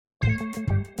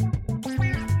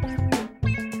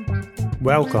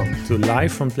Welcome to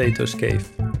Live from Plato's Cave.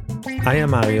 I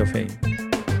am Mario Veen.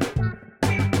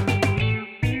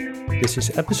 This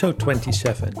is episode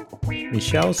 27,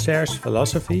 Michel Serres'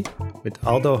 Philosophy with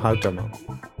Aldo Houterman.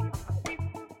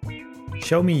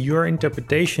 Show me your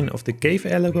interpretation of the cave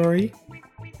allegory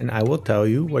and I will tell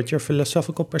you what your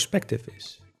philosophical perspective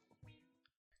is.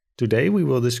 Today we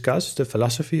will discuss the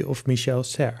philosophy of Michel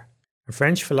Serres, a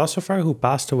French philosopher who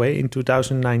passed away in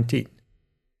 2019.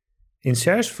 In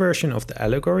Serres' version of the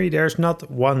allegory, there is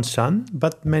not one sun,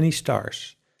 but many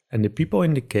stars, and the people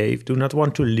in the cave do not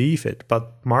want to leave it,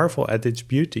 but marvel at its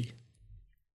beauty.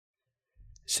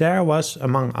 Serres was,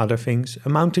 among other things, a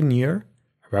mountaineer,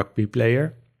 a rugby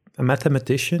player, a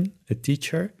mathematician, a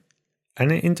teacher,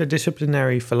 and an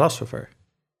interdisciplinary philosopher.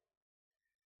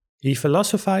 He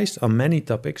philosophized on many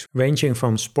topics ranging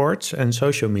from sports and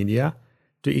social media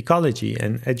to ecology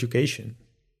and education.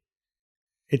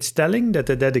 It's telling that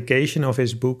the dedication of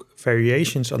his book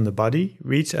Variations on the Body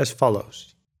reads as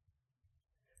follows.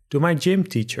 To my gym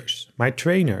teachers, my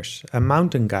trainers and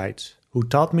mountain guides who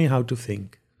taught me how to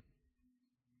think.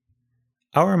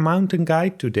 Our mountain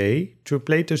guide today, through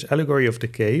Plato's allegory of the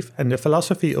cave and the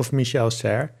philosophy of Michel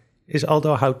Serres, is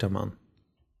Aldo Houterman.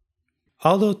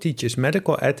 Aldo teaches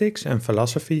medical ethics and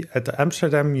philosophy at the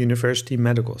Amsterdam University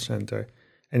Medical Center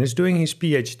and is doing his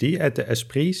PhD at the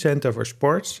Esprit Center for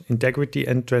Sports, Integrity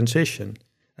and Transition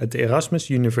at the Erasmus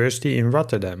University in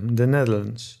Rotterdam, the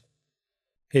Netherlands.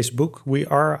 His book We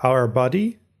Are Our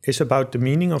Body is about the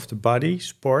meaning of the body,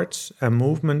 sports and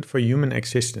movement for human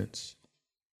existence.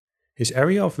 His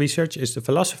area of research is the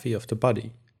philosophy of the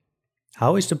body.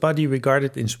 How is the body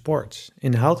regarded in sports,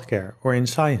 in healthcare or in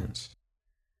science?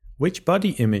 Which body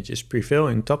images prevail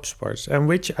in top sports and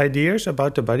which ideas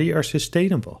about the body are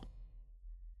sustainable?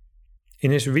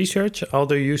 In his research,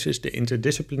 Aldo uses the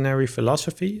interdisciplinary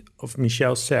philosophy of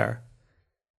Michel Serres.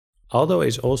 Aldo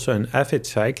is also an avid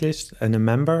cyclist and a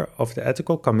member of the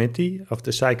ethical committee of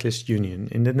the Cyclist Union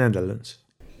in the Netherlands.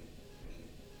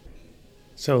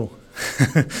 So,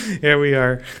 here we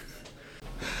are.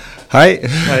 Hi.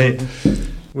 Hi.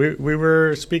 We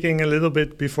were speaking a little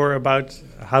bit before about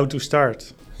how to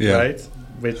start, right?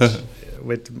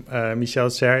 With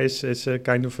Michel Serres is a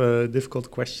kind of a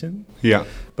difficult question. Yeah.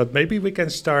 But maybe we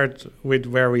can start with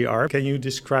where we are. Can you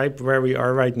describe where we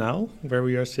are right now, where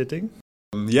we are sitting?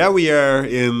 We are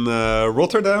in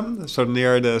Rotterdam, so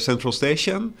near the central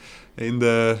station, in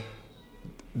the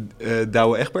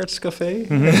Douwe Egberts Café.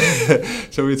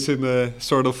 Mm-hmm. So it's in a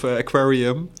sort of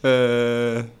aquarium,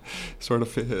 sort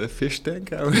of a fish tank.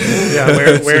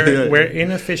 We're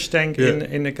in a fish tank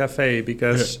in a cafe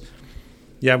because...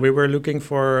 Yeah, we were looking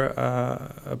for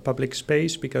a public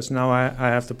space because now I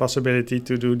have the possibility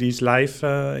to do these live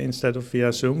instead of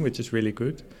via Zoom, which is really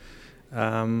good.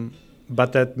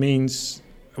 But that means,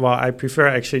 I prefer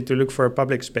actually to look for a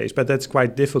public space, but that's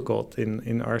quite difficult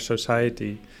in our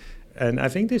society. And I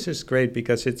think this is great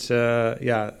because it's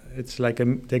like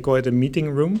they call it a meeting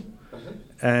room. Uh-huh.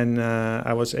 And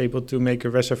I was able to make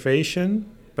a reservation,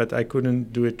 but I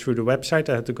couldn't do it through the website.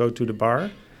 I had to go to the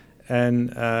bar.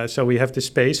 And so we have the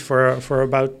space for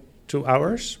about 2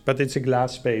 hours, but it's a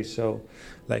glass space. So,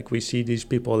 like we see these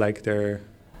people, like they're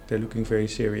looking very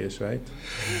serious, right?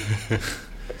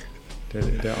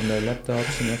 they're on their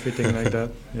laptops and everything like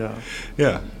that. Yeah.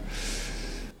 Yeah.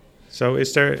 So,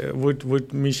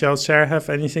 would Michel Serres have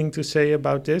anything to say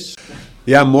about this?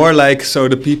 Yeah, more like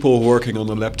the people working on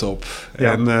the laptop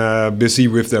and busy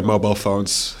with their mobile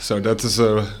phones. So that's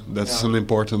an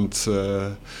important.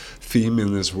 Theme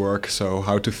in his work, so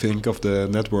how to think of the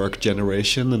network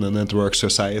generation and the network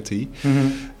society.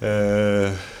 Mm-hmm.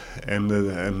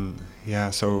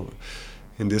 So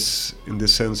in this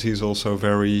sense he's also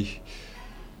very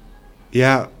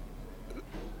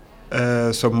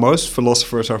so most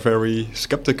philosophers are very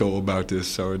skeptical about this,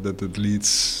 so that it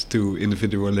leads to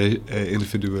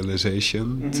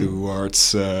individualization, mm-hmm.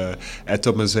 towards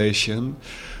atomization,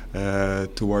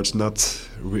 towards not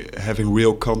having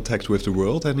real contact with the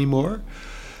world anymore.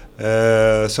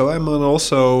 So I'm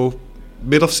also a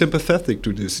bit of sympathetic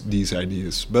to these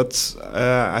ideas, but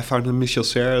I found in Michel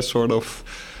Serres sort of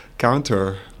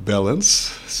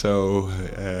counterbalance. So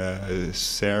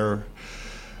Serres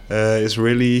is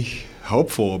really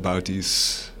hopeful about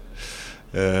these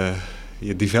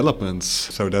developments.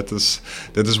 So that is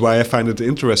why I find it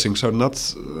interesting. So not.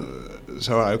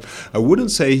 So I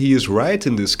wouldn't say he is right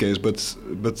in this case, but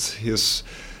his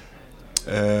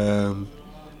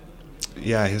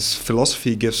his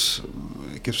philosophy gives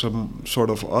some sort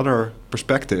of other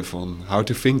perspective on how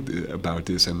to think about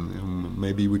this, and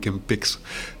maybe we can pick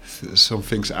some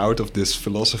things out of this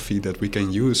philosophy that we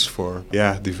can use for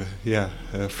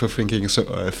for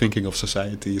thinking of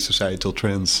societal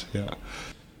trends. Yeah.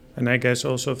 And I guess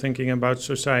also thinking about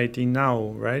society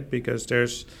now, right? Because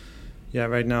there's,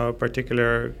 right now a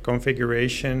particular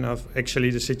configuration of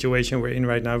actually the situation we're in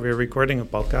right now. We're recording a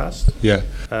podcast. Yeah.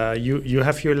 You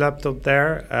have your laptop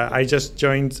there. I just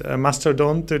joined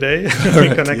Mastodon today. We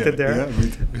connected there. Yeah,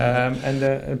 me too.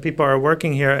 And people are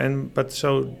working here. But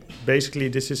so basically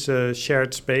this is a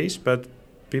shared space, but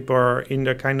people are in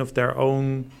their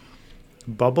own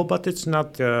bubble, but it's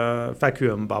not a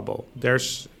vacuum bubble.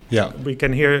 I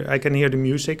can hear the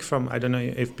music from, I don't know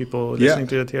if people listening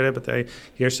to it hear it, but I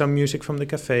hear some music from the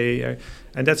cafe.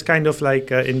 And that's kind of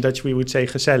like, in Dutch we would say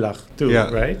gezellig too,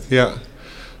 right? Yeah.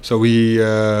 So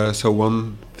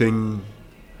one thing,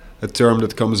 a term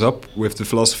that comes up with the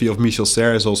philosophy of Michel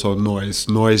Serres is also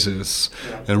noises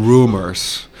and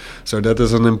rumors. So that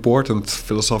is an important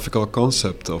philosophical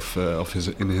concept of his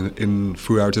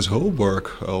throughout his whole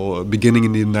work, beginning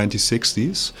in the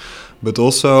 1960s, but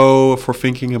also for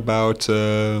thinking about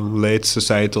late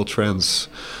societal trends.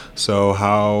 So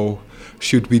how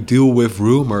should we deal with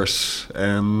rumors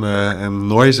and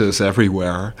noises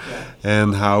everywhere,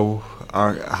 and how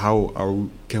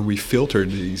can we filter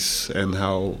these, and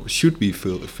how should we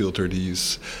filter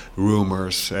these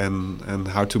rumors, and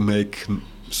how to make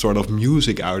sort of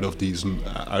music out of this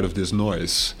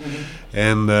noise. Mm-hmm.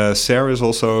 And Serres is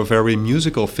also a very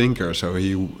musical thinker, so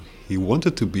he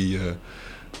wanted to be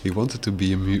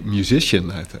a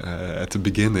musician at the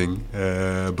beginning,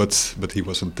 but he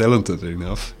wasn't talented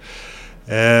enough.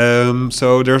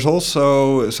 So there's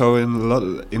also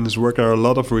in his work there are a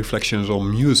lot of reflections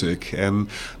on music,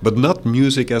 but not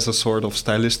music as a sort of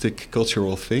stylistic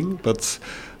cultural thing, but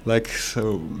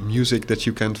music that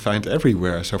you can find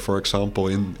everywhere. So for example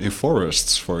in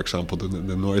forests, for example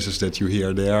the noises that you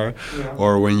hear there,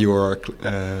 or when you are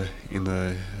in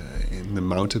the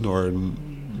mountain, or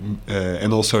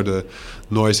and also the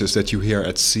noises that you hear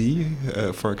at sea,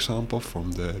 for example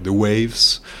from the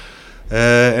waves.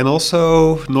 And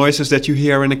also noises that you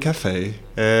hear in a cafe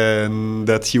and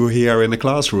that you hear in a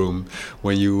classroom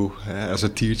when you, as a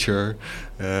teacher,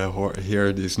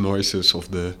 hear these noises of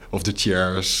the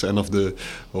chairs and of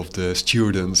the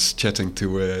students chatting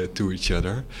to each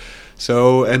other.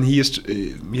 So, and he is,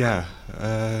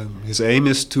 his aim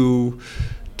is to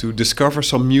discover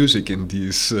some music in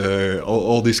these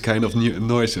all these kind of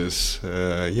noises.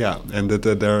 And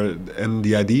and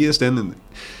the idea is then.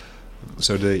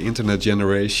 So the internet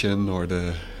generation or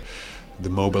the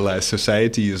mobilized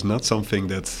society is not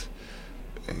something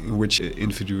in which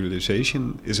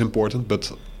individualization is important,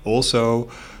 but also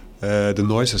the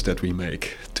noises that we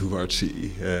make towards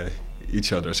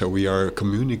each other. So we are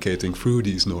communicating through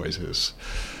these noises.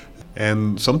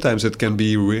 And sometimes it can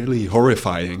be really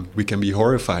horrifying. We can be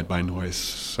horrified by noise.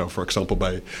 So for example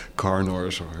by car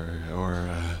noise or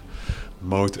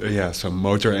some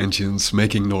motor engines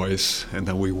making noise, and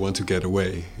then we want to get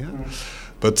away. Yeah?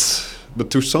 But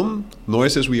to some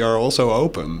noises we are also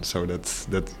open, so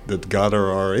that gather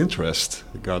our interest,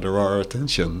 gather our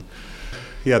attention.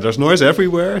 Yeah, there's noise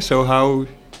everywhere. So how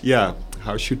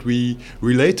should we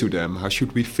relate to them? How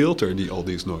should we filter all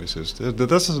these noises?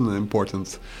 That is an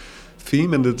important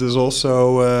theme, and it is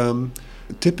also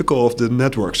typical of the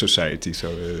network society. So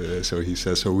he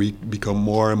says, so we become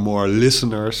more and more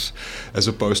listeners as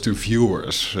opposed to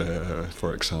viewers,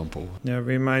 for example. Yeah,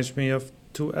 reminds me of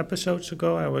 2 episodes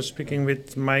ago. I was speaking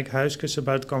with Mike Huiskes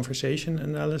about conversation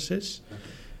analysis.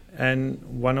 And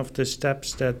one of the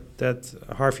steps that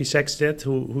Harvey Sachs did,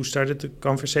 who started the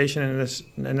conversation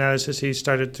analysis, he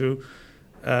started to...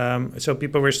 so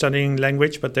people were studying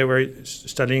language, but they were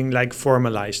studying like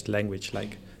formalized language,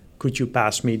 like could you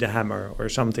pass me the hammer or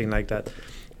something like that.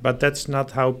 But that's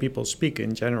not how people speak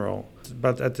in general.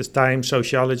 But at this time,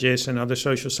 sociologists and other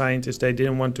social scientists, they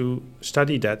didn't want to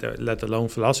study that, let alone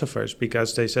philosophers,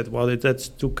 because they said, well, that's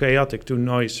too chaotic, too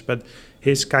noise. But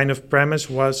his kind of premise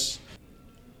was,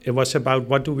 it was about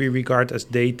what do we regard as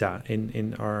data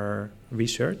in our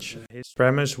research. His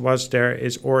premise was there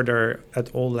is order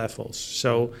at all levels.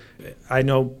 So I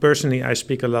know personally I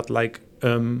speak a lot like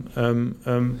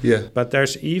but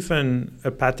there's even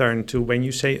a pattern to when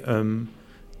you say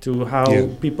to how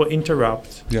people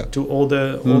interrupt, to all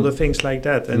the things like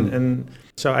that. And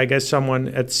so I guess someone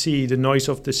at sea, the noise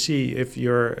of the sea, if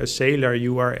you're a sailor,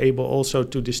 you are able also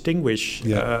to distinguish,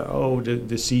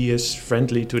 the sea is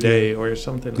friendly today or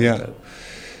something like that.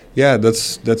 Yeah,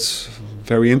 that's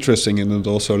very interesting, and it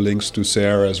also links to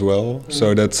Serre as well.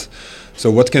 So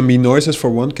what can be noises for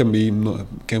one can be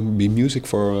music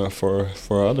for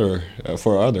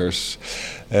others,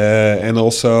 and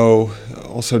also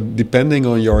depending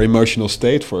on your emotional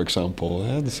state, for example.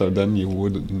 So then you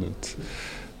wouldn't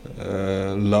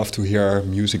love to hear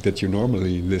music that you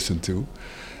normally listen to.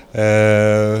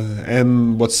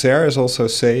 And what Serre is also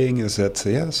saying is that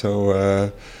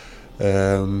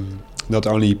not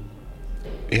only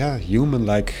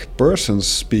human-like persons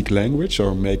speak language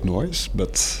or make noise,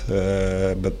 but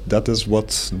that is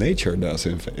what nature does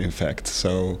in fact.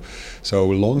 So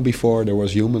long before there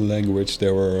was human language,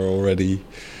 there were already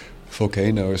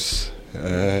volcanoes,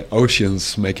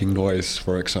 oceans making noise,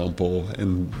 for example,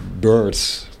 and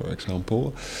birds, for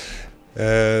example.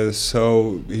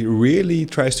 So he really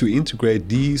tries to integrate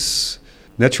these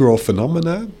natural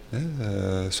phenomena,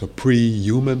 so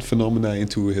pre-human phenomena,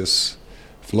 into his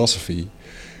philosophy.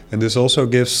 And this also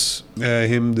gives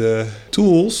him the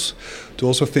tools to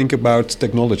also think about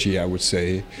technology, I would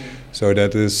say. So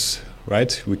that is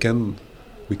right. We can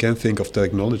think of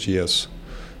technology as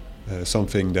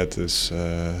something that is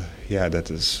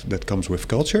that comes with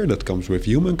culture, that comes with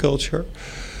human culture,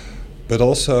 but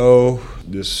also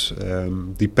this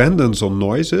dependence on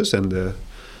noises and the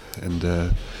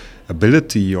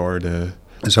ability or the.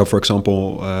 So, for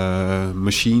example,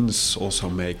 machines also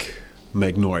make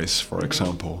noise, for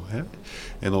example,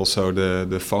 and also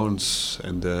the phones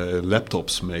and the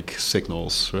laptops make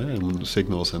signals, right? And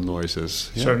signals and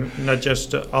noises. Yeah? So not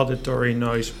just the auditory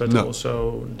noise, but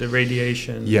also the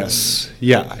radiation. Yes,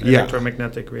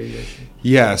 electromagnetic radiation.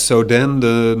 Yeah, so then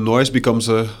the noise becomes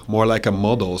more like a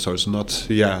model. So it's not,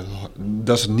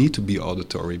 doesn't need to be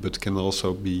auditory, but can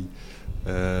also be,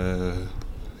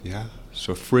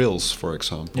 so frills, for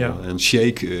example, and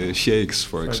shakes,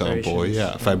 for example,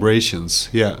 vibrations,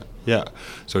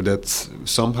 So that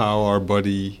somehow our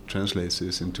body translates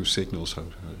this into signals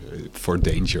for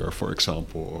danger, for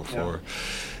example, or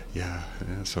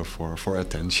for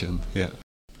attention,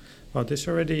 Well, this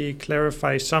already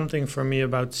clarifies something for me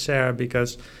about Serre,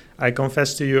 because I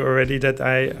confessed to you already that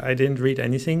I didn't read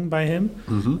anything by him.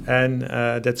 Mm-hmm. And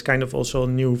that's kind of also a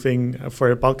new thing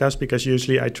for a podcast, because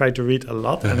usually I try to read a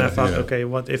lot. And I thought, okay,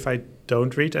 what if I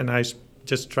don't read? And I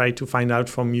just try to find out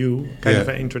from you kind of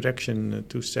an introduction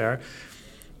to Serre.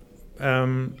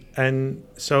 And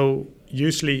so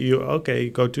usually you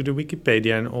go to the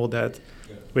Wikipedia and all that.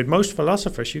 Yeah. With most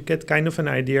philosophers, you get kind of an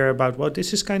idea about, well,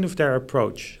 this is kind of their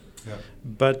approach. Yeah.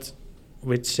 But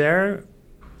with Serre,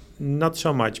 not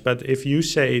so much. But if you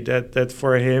say that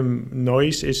for him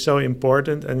noise is so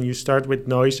important, and you start with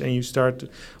noise, and you start,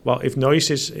 well, if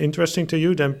noise is interesting to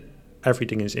you, then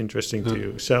everything is interesting to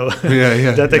you. So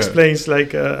that explains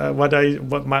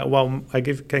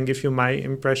can give you my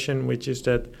impression, which is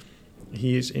that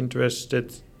he is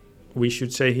interested. We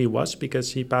should say he was,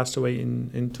 because he passed away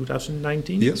in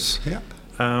 2019. Yes,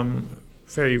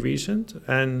 very recent,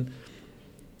 and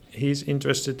he's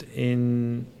interested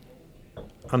in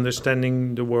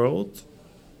understanding the world,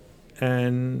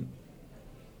 and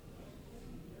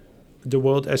the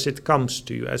world as it comes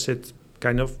to you, as it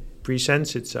kind of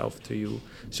presents itself to you.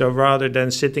 So rather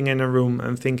than sitting in a room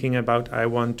and thinking about, I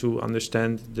want to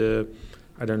understand the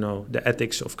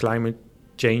ethics of climate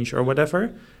change or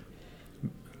whatever,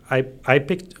 I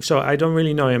picked, so I don't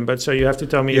really know him, but so you have to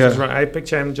tell me if it's wrong. I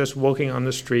picture him just walking on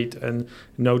the street and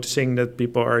noticing that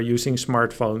people are using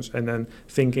smartphones, and then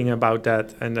thinking about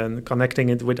that, and then connecting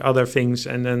it with other things,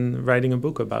 and then writing a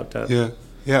book about that.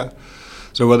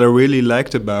 So what I really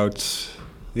liked about,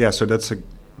 so that's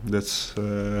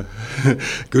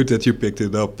good that you picked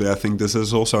it up. I think this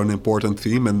is also an important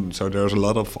theme, and so there's a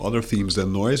lot of other themes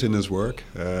than noise in his work.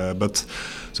 But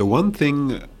so one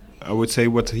thing I would say,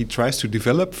 what he tries to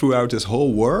develop throughout his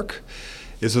whole work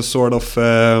is a sort of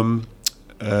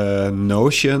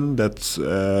notion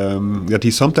that he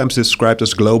sometimes described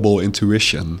as global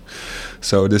intuition.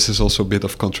 So this is also a bit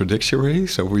of contradictory.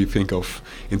 So we think of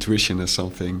intuition as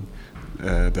something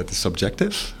that is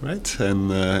subjective, right?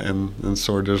 And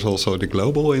so there's also the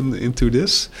global into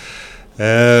this.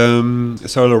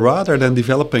 So rather than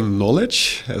developing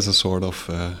knowledge as a sort of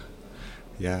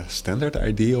standard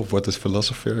idea of what is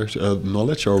philosopher's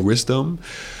knowledge or wisdom,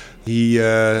 he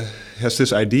has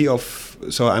this idea of,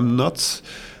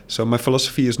 so my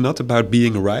philosophy is not about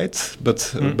being right,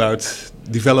 but about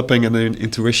developing an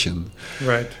intuition.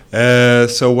 Right.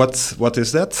 So what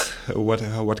is that?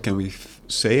 What can we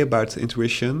say about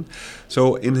intuition?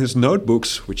 So in his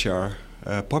notebooks, which were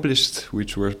published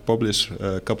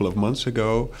a couple of months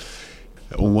ago,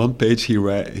 on one page he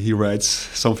writes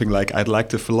something like, "I'd like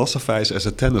to philosophize as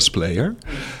a tennis player."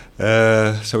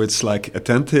 So it's like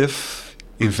attentive,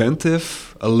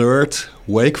 inventive, alert,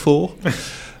 wakeful.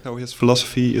 So his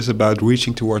philosophy is about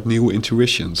reaching toward new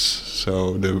intuitions.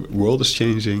 So the world is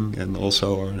changing, and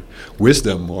also our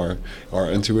wisdom or our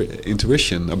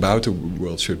intuition about the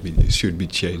world should be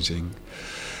changing.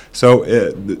 So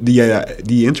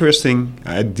the interesting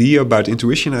idea about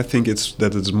intuition, I think,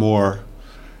 it's more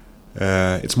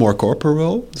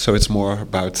corporal. So it's more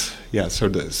about so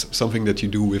there's something that you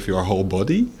do with your whole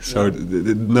body. So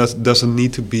it doesn't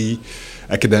need to be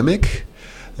academic.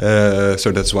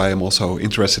 So that's why I'm also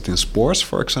interested in sports,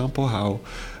 for example. How,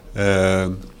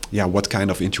 what kind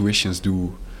of intuitions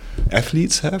do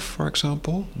athletes have, for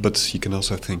example? But you can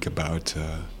also think about,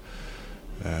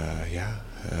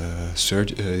 so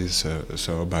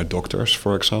about doctors,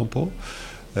 for example.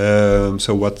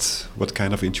 So what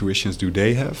kind of intuitions do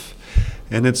they have?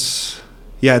 And it's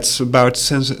about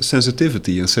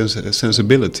sensitivity and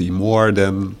sensibility more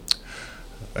than,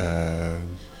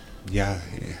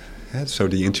 so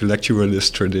the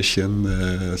intellectualist tradition,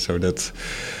 or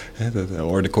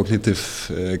the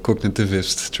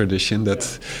cognitivist tradition,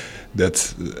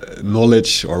 that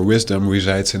knowledge or wisdom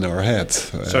resides in our head.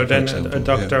 So then a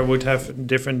doctor would have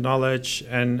different knowledge,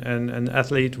 and an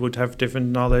athlete would have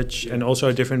different knowledge, and also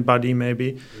a different body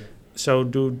maybe. So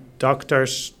do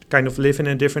doctors kind of live in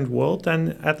a different world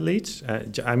than athletes?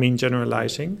 I mean,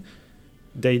 generalizing.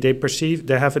 They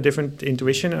have a different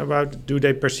intuition about, do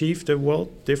they perceive the world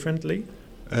differently?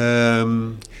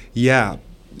 So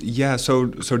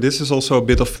this is also a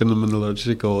bit of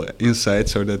phenomenological insight,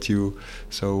 so that you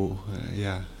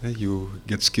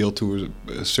get skilled to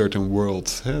a certain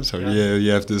world.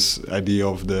 You have this idea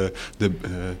of the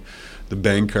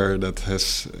banker that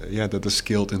is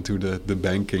skilled into the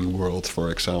banking world, for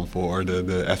example, or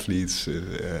the athletes.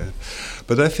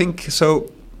 But I think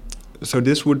so. So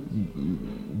this would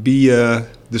be a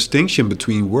distinction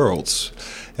between worlds,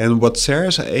 and what Serre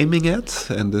is aiming at,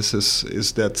 and this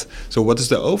is that. So what is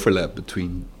the overlap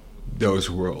between those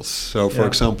worlds? So, for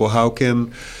example, how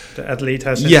can the athlete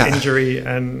has an injury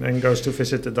and goes to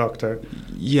visit the doctor?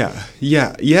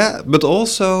 But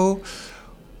also,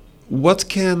 what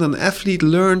can an athlete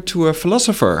learn to a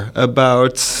philosopher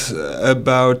about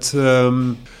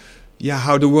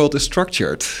how the world is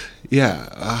structured?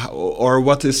 Or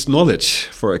what is knowledge,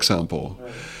 for example?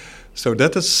 Right. So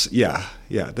that is,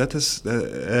 that is.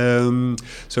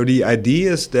 So the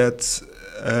idea is that,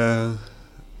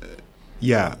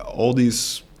 all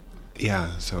these,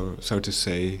 so to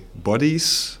say,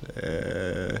 bodies,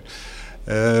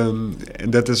 and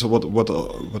that is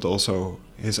what also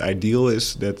his ideal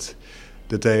is, that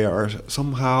they are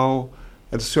somehow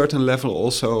at a certain level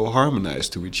also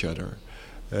harmonized to each other.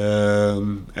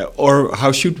 Or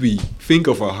how should we think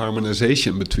of a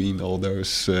harmonization between all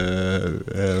those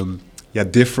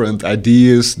different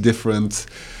ideas, different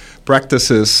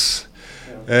practices?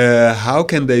 How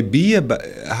can they be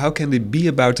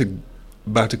about a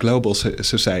global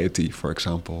society, for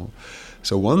example?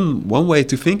 So one way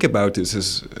to think about this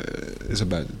is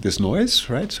about this noise,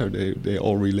 right? So they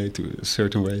all relate to a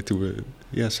certain way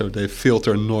so they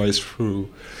filter noise through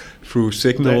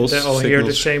signals. They all hear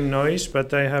the same noise, but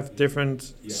they have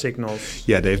different signals.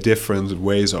 Yeah, they have different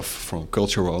ways from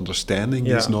cultural understanding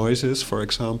these noises, for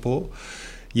example.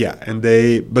 Yeah, and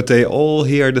they all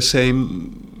hear the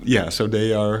same. Yeah, so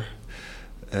they are.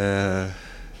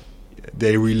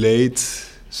 They relate.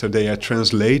 So they are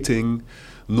translating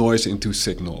noise into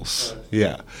signals.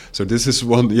 Yeah. So this is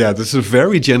this is a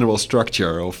very general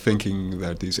structure of thinking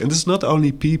about these, and it's not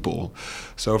only people.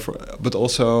 So but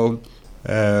also.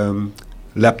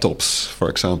 Laptops, for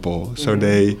example. So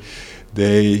they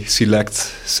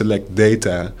select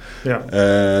data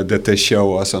that they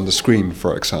show us on the screen,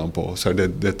 for example. So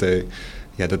that the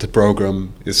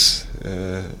program is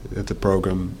that the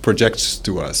program projects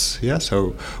to us. Yeah.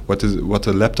 So what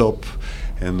a laptop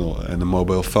and a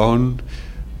mobile phone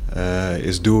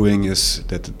is doing is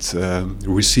that it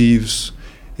receives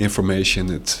information,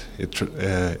 it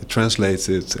translates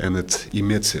it, and it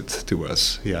emits it to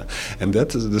us. Yeah, and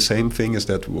that is the same thing as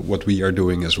that what we are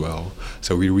doing as well.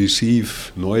 So we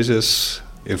receive noises,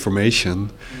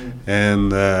 information,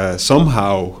 and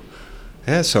somehow,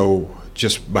 so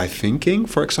just by thinking,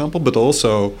 for example, but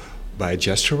also by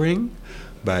gesturing,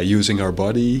 by using our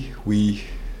body, we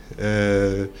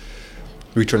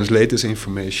translate this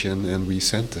information and we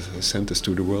send this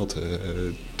to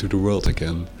the world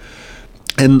again.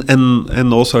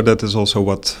 And also that is also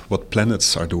what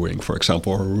planets are doing, for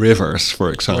example, or rivers,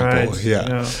 for example.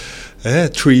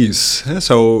 Right. Trees.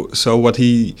 So what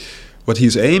he what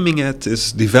he's aiming at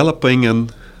is developing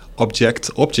an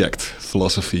object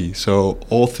philosophy. So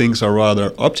all things are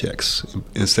rather objects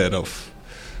instead of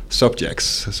subjects.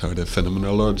 So the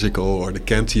phenomenological or the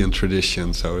Kantian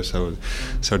tradition. So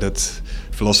that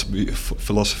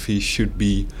philosophy should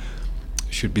be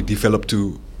developed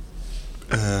to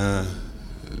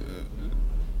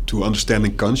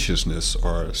understanding consciousness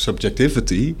or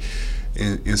subjectivity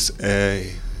is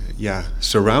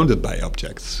surrounded by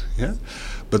objects. Yeah.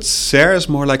 But Serre is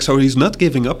more like, so he's not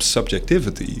giving up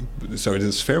subjectivity. So it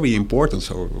is very important.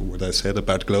 So what I said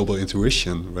about global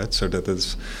intuition, right? So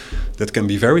that can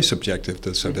be very subjective.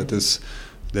 So that is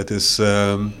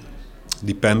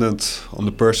dependent on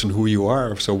the person who you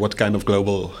are. So what kind of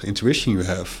global intuition you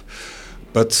have.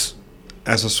 But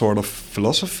as a sort of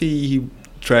philosophy, he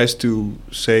tries to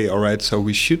say, all right, so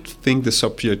we should think the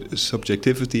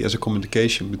subjectivity as a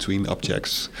communication between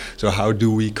objects. So how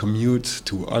do we commute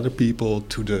to other people,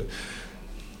 to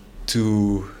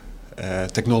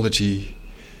technology,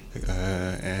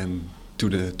 and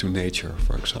to nature,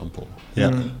 for example?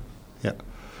 Yeah, yeah.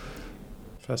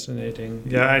 Fascinating.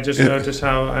 Yeah, I just noticed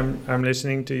how I'm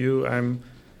listening to you. I'm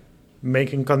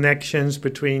making connections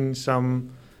between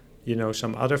some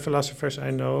other philosophers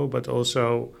I know, but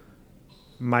also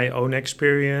my own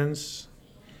experience,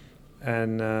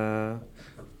 and I'm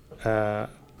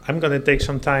gonna take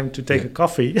some time to take a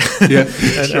coffee and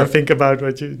sure. Think about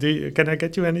what you do. Can I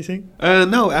get you anything?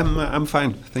 No, I'm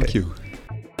fine. Thank you.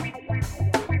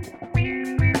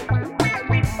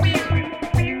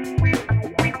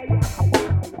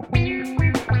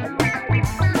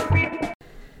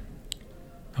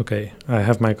 Okay, I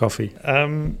have my coffee.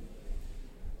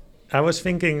 I was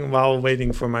thinking while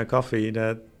waiting for my coffee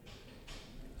that.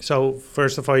 So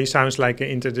first of all, he sounds like an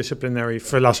interdisciplinary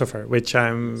philosopher, which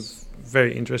I'm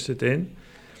very interested in.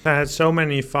 I had so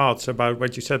many thoughts about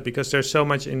what you said because there's so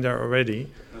much in there already.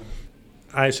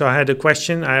 I had a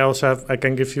question. I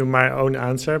can give you my own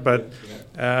answer, but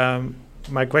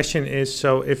my question is: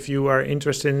 so if you are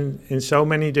interested in so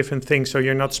many different things, so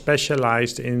you're not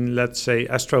specialized in, let's say,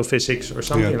 astrophysics or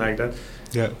something like that.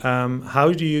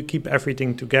 How do you keep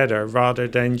everything together rather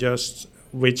than just?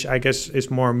 Which I guess is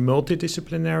more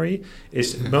multidisciplinary.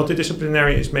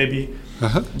 Multidisciplinary is maybe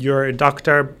you're a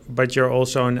doctor, but you're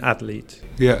also an athlete.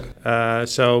 Yeah.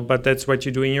 But that's what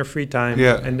you do in your free time.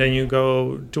 Yeah. And then you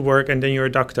go to work, and then you're a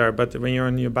doctor. But when you're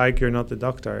on your bike, you're not a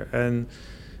doctor. And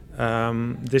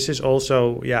this is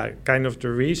also, kind of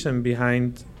the reason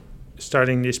behind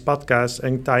starting this podcast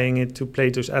and tying it to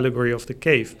Plato's allegory of the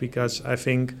cave, because I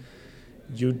think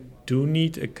you do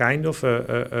need a kind of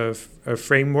a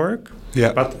framework.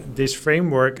 Yeah. But this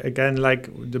framework, again, like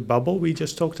the bubble we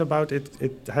just talked about, it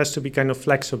has to be kind of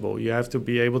flexible. You have to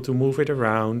be able to move it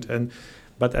around,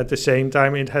 but at the same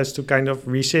time, it has to kind of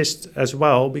resist as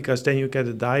well, because then you get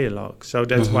a dialogue. So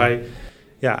that's why,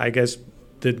 I guess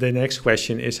the next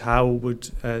question is, how would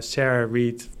Serre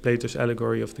read Plato's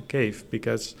allegory of the cave?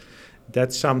 Because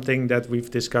that's something that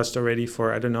we've discussed already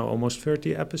for, I don't know, almost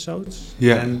 30 episodes.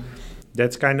 Yeah. And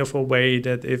that's kind of a way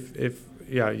that if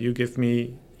you give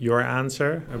me your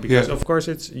answer, because of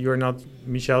course you're not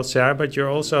Michel Serre, but you're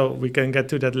also, we can get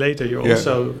to that later, you're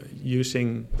also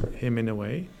using him in a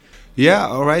way. Yeah,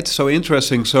 all right, so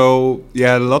interesting. So,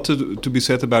 a lot to be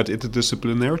said about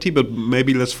interdisciplinarity, but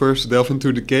maybe let's first delve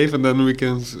into the cave and then we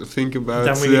can think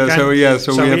about... So we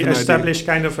establish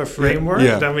kind of a framework,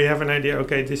 then we have an idea,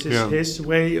 okay, this is his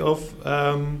way of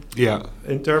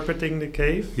interpreting the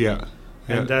cave. Yeah.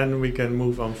 And then we can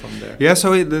move on from there. Yeah,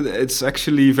 so it's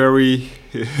actually very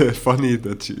funny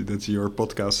that your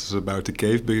podcast is about the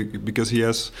cave, because he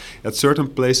has, at certain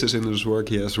places in his work,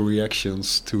 he has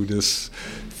reactions to this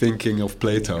thinking of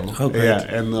Plato. Oh, great. Yeah,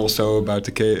 and also about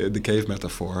the cave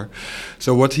metaphor.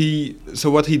 So what he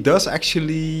does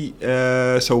actually,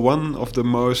 one of the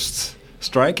most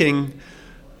striking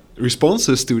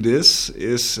responses to this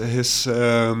is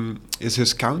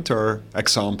his counter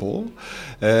example,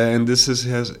 and this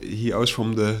he owes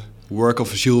from the work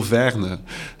of Jules Verne.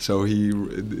 So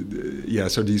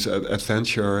these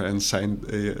adventure and science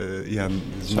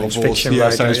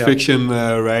fiction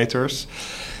writers.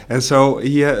 And so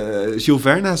Jules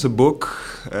Verne has a book.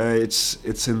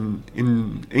 It's in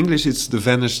English. It's The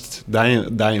Vanished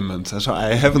Diamond. So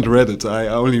I haven't read it. I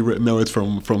only know it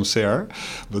from Serre.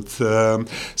 But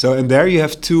and there you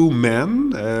have two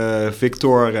men,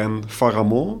 Victor and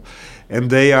Pharamond, and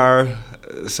they are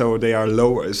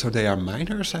lower. So they are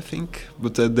miners, I think,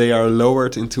 but they are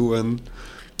lowered into an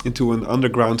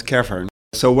underground cavern.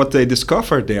 So what they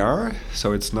discover there,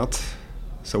 so it's not.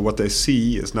 So what they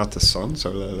see is not the sun,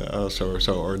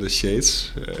 or the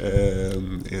shades,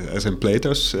 as in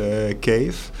Plato's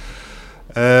cave,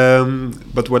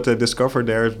 But what they discover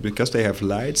there, because they have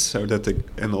lights,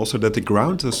 and also that the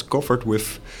ground is covered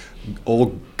with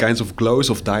all kinds of glows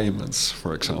of diamonds,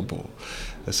 for example.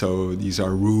 So these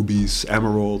are rubies,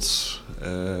 emeralds,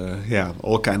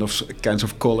 all kinds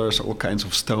of colors, all kinds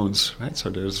of stones, right? So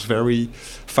there's very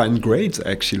fine grades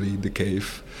actually the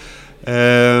cave,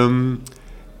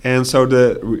 and so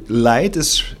the light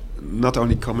is not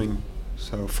only coming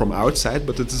from outside,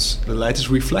 but the light is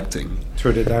reflecting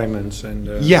through the diamonds and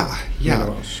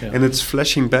minerals, and it's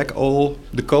flashing back all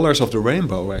the colors of the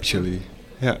rainbow actually.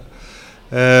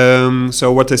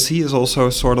 So what they see is also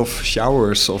sort of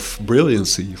showers of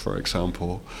brilliancy, for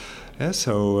example.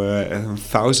 And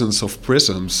thousands of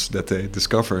prisms that they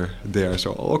discover there.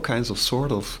 So all kinds of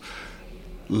sort of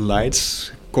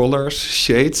lights, colors,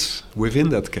 shades within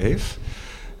that cave.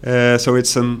 So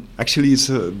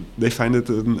they find it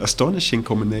an astonishing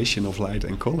combination of light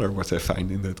and color what they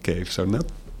find in that cave. So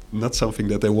not something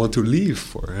that they want to leave,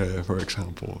 for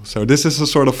example. So this is a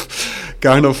sort of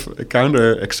kind of a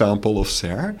counter example of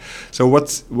Serre. So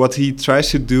what he tries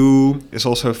to do is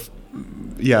also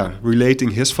relating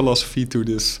his philosophy to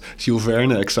this Jules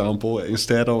Verne example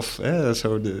instead of a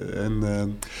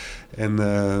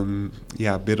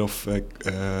bit of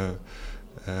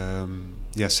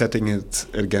setting it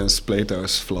against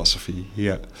Plato's philosophy.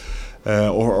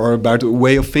 Or about a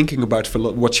way of thinking about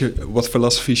what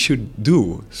philosophy should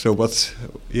do. So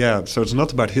so it's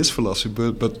not about his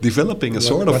philosophy, but developing a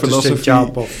sort of philosophy. What is the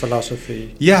job of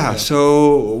philosophy?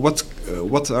 So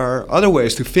what are other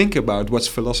ways to think about what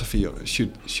philosophy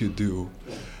should do?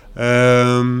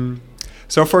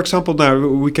 So, for example, now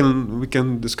we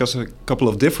can discuss a couple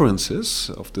of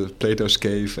differences of the Plato's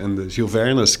cave and the Jules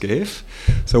Verne's cave.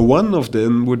 So one of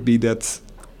them would be that.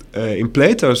 In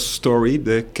Plato's story,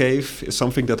 the cave is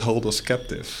something that holds us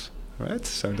captive, right?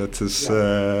 So that is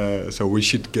so we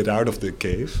should get out of the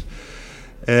cave,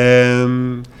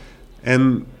 and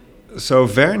so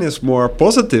Verne is more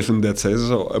positive in that sense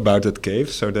about that cave.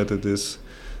 So that it is,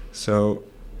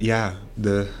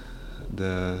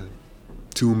 the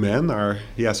two men are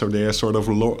so they are sort of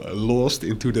lost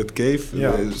into that cave.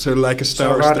 So like a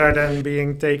star. So rather than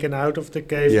being taken out of the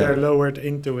cave, they're lowered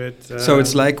into it. So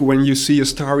it's like when you see a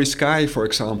starry sky, for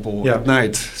example, at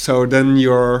night. So then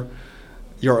you're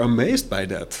amazed by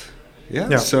that.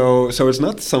 So it's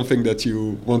not something that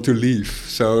you want to leave.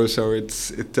 So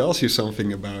it tells you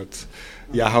something about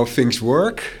how things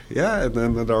work, and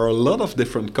then there are a lot of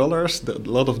different colors, a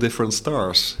lot of different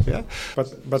stars,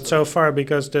 But so far,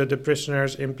 because the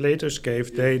prisoners in Plato's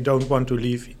cave, they don't want to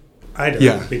leave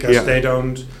either, because they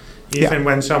don't, even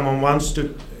when someone wants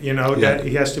to, that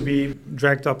he has to be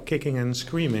dragged up kicking and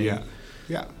screaming.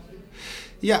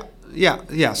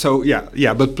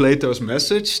 But Plato's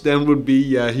message then would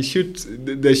be,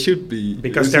 they should be,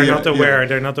 because they're not aware.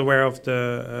 They're not aware of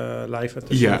the life at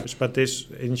the surface. But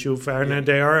in Jules Verne,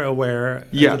 they are aware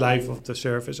of the life of the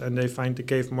surface, and they find the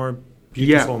cave more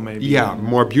beautiful, maybe.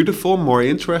 More beautiful, more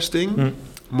interesting,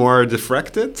 more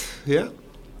diffracted.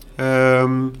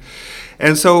 And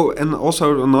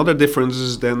also another difference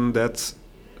is then that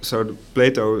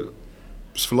Plato's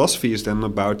philosophy is then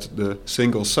about the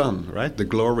single sun, right? The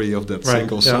glory of that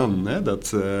single sun.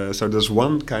 So there's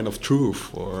one kind of truth,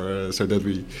 or so that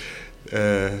we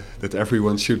that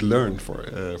everyone should learn,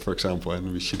 for example,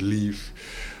 and we should leave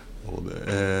all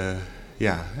the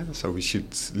so we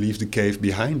should leave the cave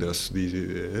behind us.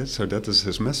 So that is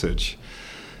his message.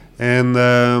 And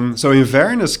so in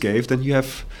Verne's cave, then you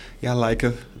have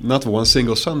not one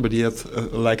single sun, but you have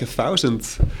like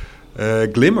 1,000.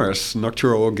 Glimmers,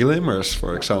 nocturnal glimmers,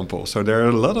 for example. So there are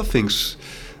a lot of things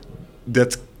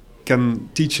that can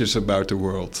teach us about the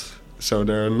world. So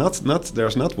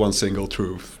there's not one single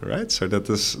truth, right? So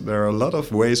there are a lot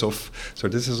of ways of. So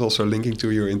this is also linking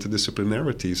to your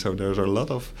interdisciplinarity. So there's a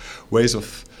lot of ways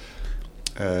of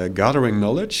gathering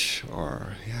knowledge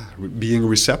or being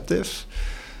receptive.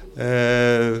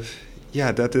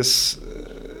 That is.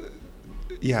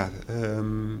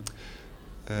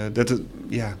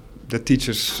 That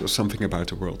teaches us something about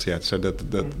the world. So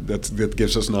that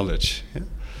gives us knowledge.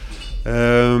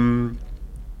 And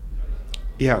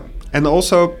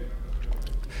also,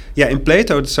 in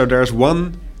Plato, so there's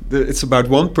one. It's about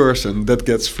one person that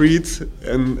gets freed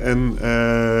and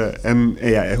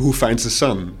who finds the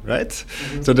sun, right?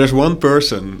 Mm-hmm. So there's one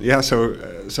person. So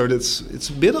it's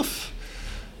a bit of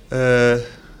a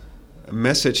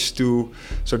message to.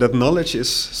 So that knowledge is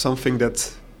something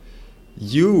that.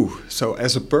 You, so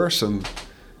as a person,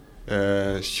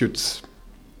 should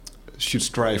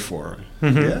strive for.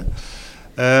 Mm-hmm.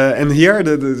 And here,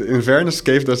 in Vernus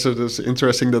Cave, that's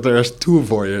interesting that there's two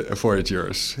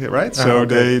Voyagers, right? So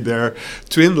they're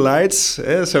twin lights,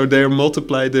 so they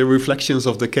multiply the reflections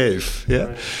of the cave. Yeah.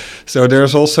 Right. So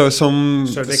there's also some.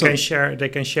 So they can share. They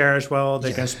can share as well.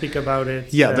 They can speak about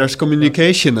it. Yeah, there's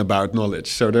communication about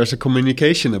knowledge. So there's a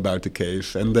communication about the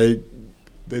cave, and they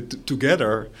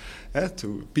together,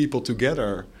 people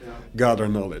together gather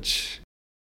knowledge.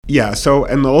 Yeah, so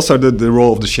and also the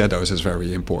role of the shadows is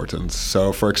very important.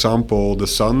 So, for example, the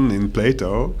sun in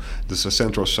Plato, the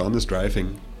central sun, is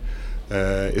driving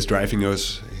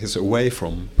us away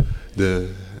from the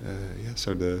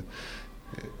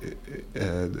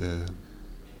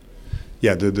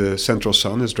the central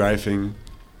sun is driving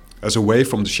us away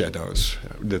from the shadows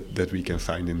that we can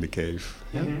find in the cave.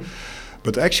 Mm-hmm.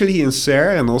 But actually, in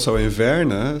Serre and also in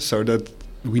Verne, so that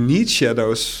we need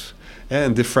shadows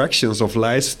and diffractions of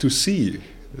lights to see.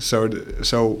 So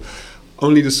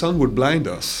only the sun would blind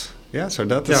us. Yeah, so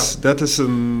that is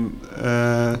an...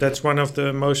 That's one of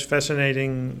the most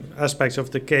fascinating aspects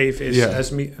of the cave is,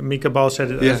 as Mika Ball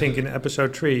said it, I think in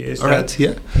episode 3, is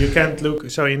you can't look...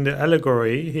 So in the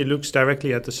allegory, he looks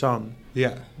directly at the sun.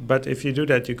 Yeah. But if you do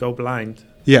that, you go blind.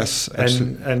 Yes,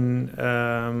 absolutely.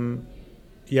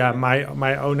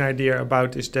 My own idea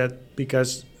about is that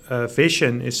because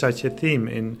vision is such a theme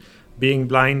in being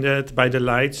blinded by the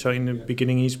light. So in the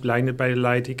beginning, he's blinded by the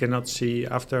light. He cannot see.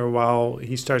 After a while,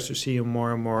 he starts to see him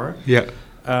more and more. Yeah.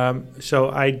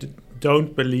 So I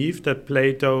don't believe that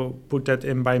Plato put that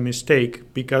in by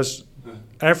mistake, because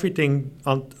everything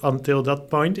until that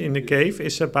point in the cave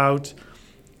is about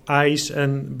eyes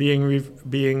and being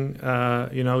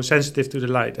sensitive to the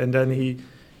light. And then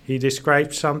he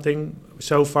describes something.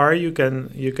 So far, you can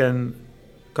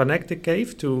connect the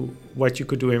cave to what you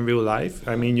could do in real life.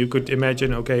 I mean, you could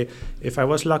imagine, okay, if I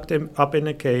was locked up in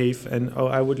a cave and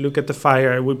I would look at the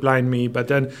fire, it would blind me, but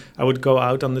then I would go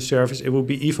out on the surface, it would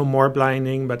be even more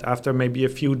blinding, but after maybe a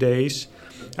few days,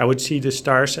 I would see the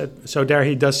stars. So there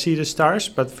he does see the stars,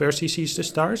 but first he sees the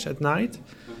stars at night.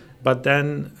 But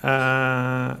then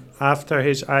after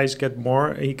his eyes get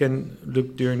more, he can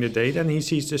look during the day, then he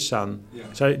sees the sun.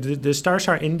 Yeah. So the stars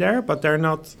are in there, but they're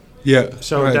not... Yeah.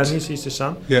 So then he sees the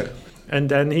sun. Yeah. And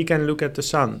then he can look at the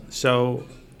sun. So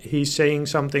he's saying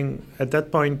something at that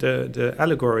point. The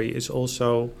allegory is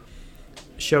also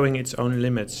showing its own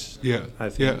limits. Yeah. I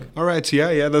think. Yeah. All right.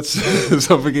 Yeah. That's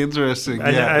something interesting.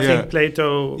 And I think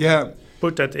Plato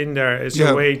put that in there as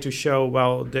a way to show.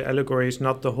 Well, the allegory is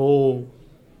not the whole.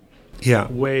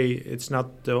 Way. It's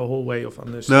not the whole way of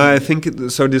understanding. No, I think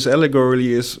so. This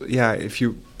allegory is if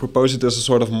you propose it as a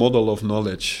sort of model of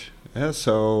knowledge. Yeah,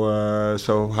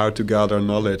 so how to gather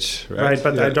knowledge, right? Right,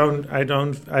 but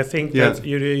I think that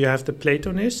you have the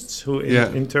Platonists who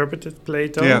interpreted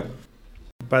Plato. Yeah.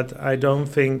 But I don't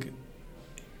think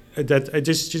that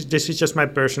this is just my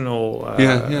personal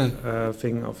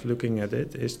thing of looking at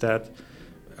it, is that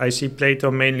I see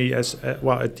Plato mainly as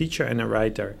a teacher and a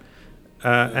writer,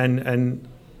 and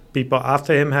people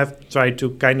after him have tried to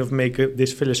kind of make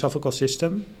this philosophical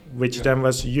system, which then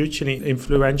was hugely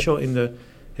influential in the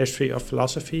history of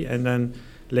philosophy, and then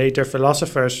later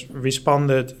philosophers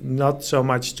responded not so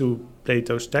much to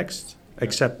Plato's text,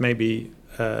 except maybe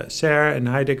Serre and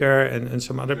Heidegger and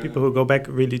some other people who go back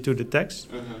really to the text,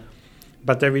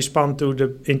 but they respond to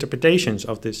the interpretations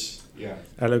of this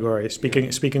allegory.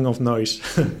 Speaking of noise.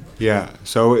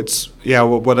 So it's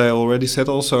what I already said.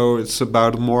 Also, it's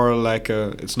about more like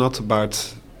it's not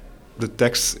about the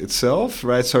text itself,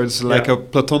 right? So it's like a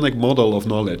Platonic model of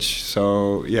knowledge.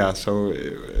 So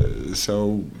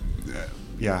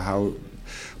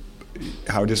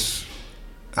how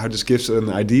this gives an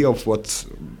idea of what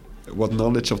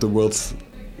knowledge of the world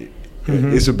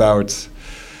is about,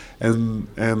 and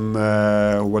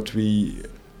what we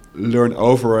learn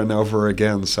over and over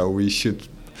again. So we should,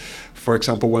 for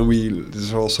example, this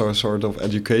is also a sort of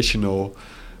educational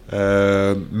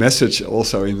message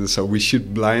also in so we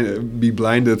should be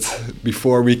blinded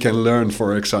before we can learn,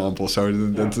 for example, so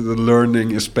that the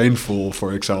learning is painful,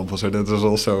 for example. So that is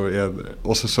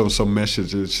also some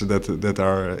messages that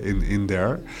are in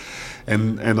there,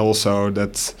 and also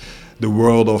that the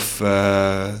world of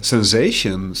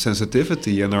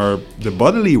sensitivity, and the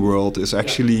bodily world is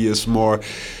actually is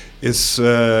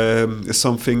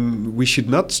something we should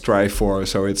not strive for.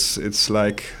 So it's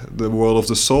like the world of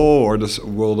the soul, or the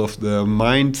world of the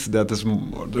mind, that is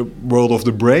the world of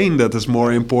the brain that is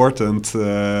more important.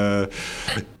 So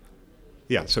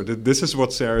this is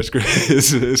what Serre is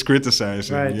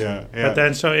criticizing. Right. But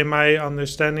then, so in my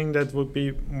understanding, that would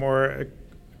be more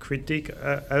critique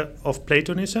of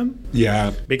Platonism.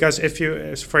 Yeah. Because if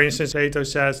you, for instance, Plato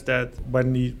says that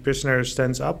when the prisoner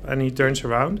stands up and he turns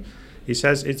around, he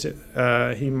says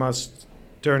he must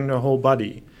turn the whole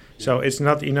body. So it's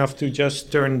not enough to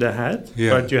just turn the head,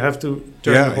 but you have to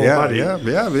turn the whole body.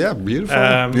 Yeah, beautiful.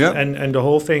 And the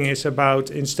whole thing is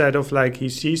about, instead of like he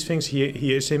sees things,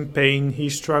 he is in pain,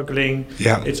 he's struggling.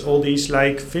 Yeah. It's all these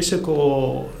like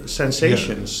physical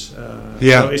sensations.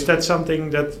 Yeah. So is that something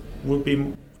that would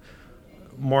be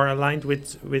more aligned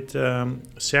with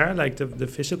Serre, like the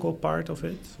physical part of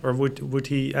it? Or would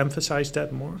he emphasize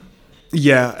that more?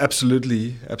 Yeah,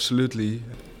 absolutely.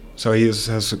 So he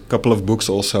has a couple of books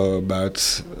also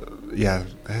about,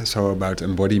 about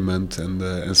embodiment and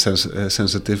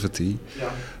sensitivity.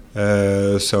 Yeah.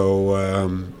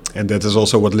 And that is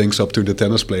also what links up to the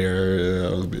tennis player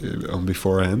on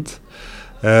beforehand.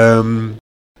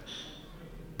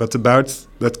 But about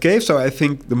that cave, so I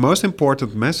think the most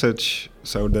important message,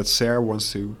 so that Serre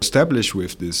wants to establish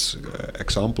with this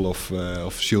example of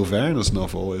Jules Verne's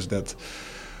novel, is that.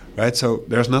 Right, so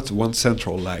there's not one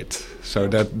central light. So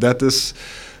that is,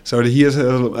 so he has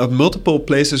at multiple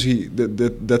places.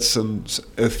 That's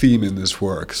a theme in this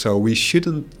work. So we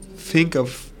shouldn't think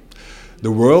of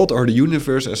the world or the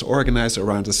universe as organized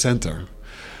around a center.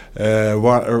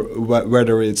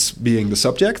 Whether it's being the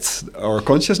subject or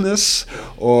consciousness,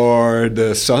 or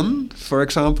the sun, for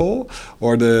example,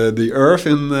 or the earth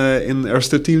in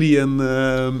Aristotelian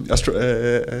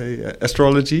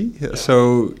astrology.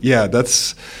 So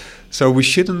that's. So we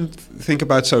shouldn't think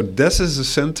about, so this is the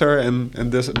center and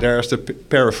there's the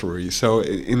periphery. So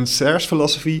in Serre's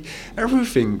philosophy,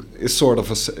 everything is sort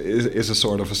of a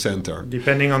sort of a center.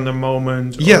 Depending on the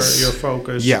moment or your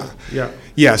focus.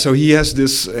 Yeah, so he has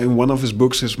this, in one of his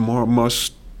books, his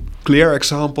most clear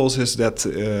examples is that,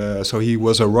 so he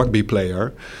was a rugby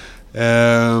player.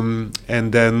 And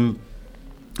then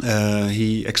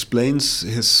he explains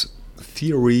his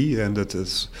theory, and that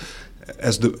is...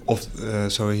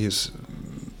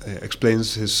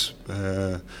 explains his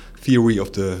theory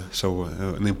of the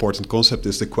an important concept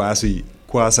is the quasi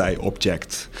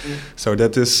object. So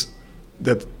that is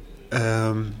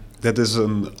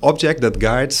an object that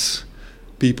guides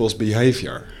people's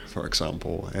behavior, for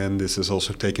example, and this is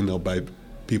also taken up by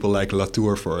people like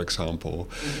Latour, for example.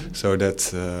 So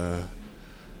that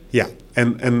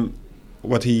and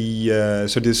what he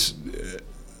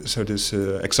So this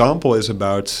example is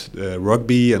about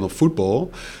rugby and of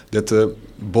football, that the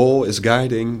ball is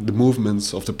guiding the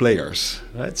movements of the players,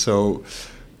 right? So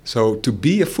to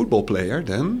be a football player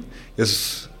then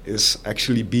is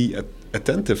actually be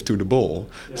attentive to the ball.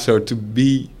 Yeah.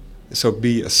 So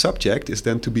be a subject is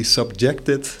then to be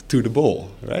subjected to the ball,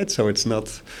 right? So it's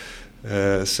not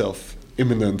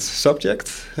self-immanent subject.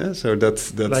 So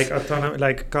that's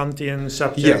like Kantian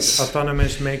subject, yes.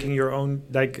 Autonomous, making your own,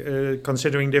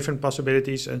 considering different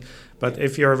possibilities. But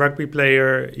if you're a rugby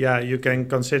player, you can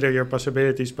consider your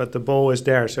possibilities, but the ball is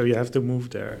there, so you have to move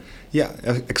there. Yeah,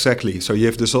 exactly. So you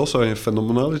have this also in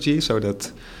phenomenology, so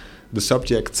that the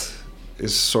subject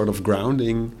is sort of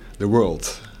grounding the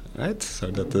world, right? So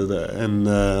that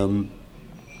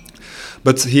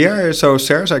but here, so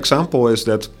Serre's example is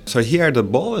that, so here the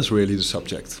ball is really the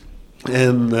subject.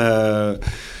 And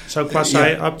so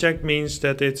quasi-object means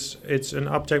that it's an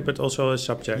object but also a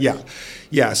subject.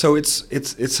 Yeah. So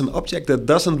it's an object that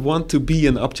doesn't want to be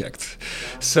an object.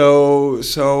 So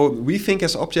we think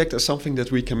as object as something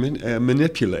that we can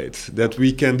manipulate, that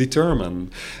we can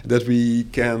determine, that we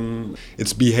can,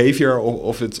 its behavior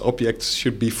of its objects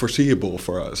should be foreseeable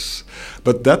for us.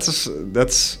 But that's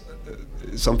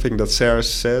something that Serre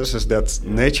says, is that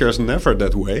nature is never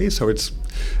that way. So it's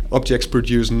objects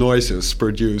produce noises,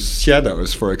 produce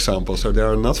shadows, for example. So they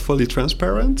are not fully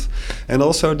transparent, and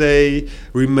also they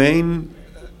remain,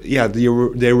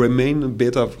 they remain a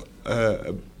bit of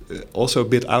also a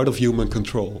bit out of human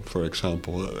control. For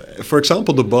example,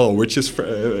 the ball, which is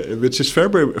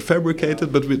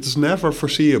fabricated, but it's never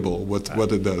foreseeable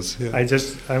what it does. Yeah.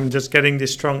 I'm just getting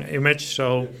this strong image.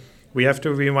 So we have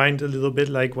to rewind a little bit,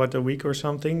 like a week or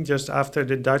something, just after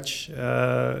the Dutch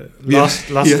lost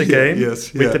the game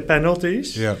with the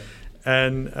penalties. Yeah.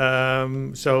 And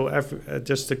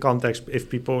just the context, if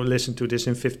people listen to this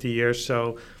in 50 years.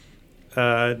 So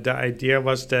the idea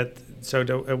was that,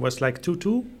 it was like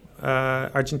 2-2,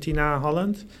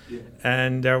 Argentina-Holland. Yeah.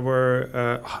 And there were,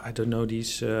 I don't know,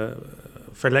 these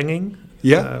verlenging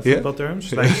football terms.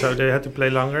 So they had to play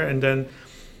longer. And then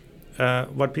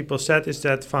what people said is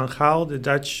that Van Gaal, the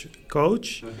Dutch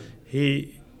coach,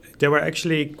 he they were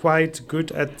actually quite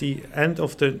good at the end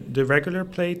of the regular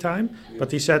play time.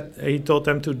 But he told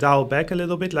them to dial back a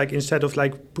little bit, like instead of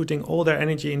like putting all their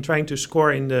energy in trying to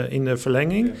score in the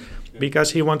verlenging,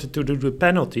 because he wanted to do the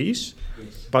penalties.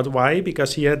 But why?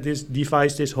 Because he had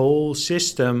devised this whole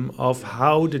system of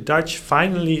how the Dutch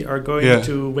finally are going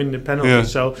to win the penalty. Yeah.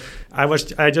 So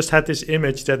I just had this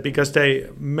image that because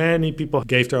many people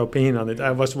gave their opinion on it,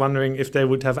 I was wondering if they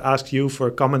would have asked you for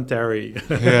commentary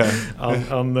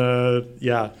on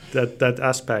that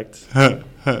aspect.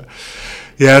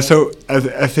 Yeah, so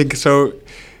I think so.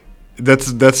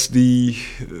 That's the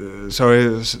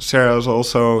so Sarah has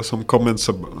also some comments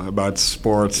about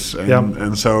sports,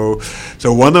 and so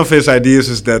one of his ideas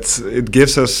is that it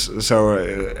gives us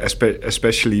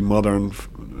especially modern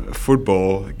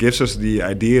football gives us the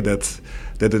idea that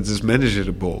it is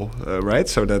manageable, right?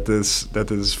 So that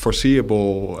is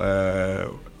foreseeable.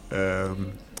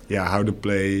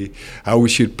 How we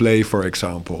should play, for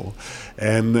example,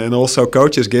 and also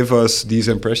coaches give us these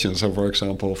impressions. So, for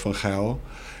example, Van Gaal.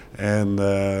 And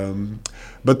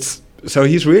but so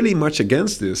he's really much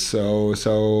against this.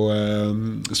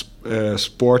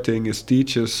 Sporting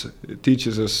teaches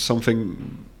us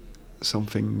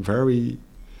something very,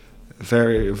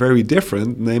 very, very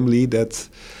different. Namely that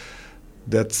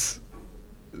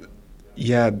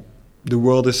the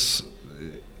world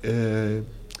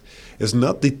is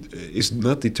not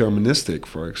deterministic,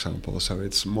 for example. So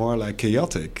it's more like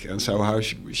chaotic. And so how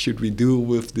should we deal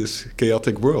with this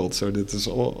chaotic world? So that is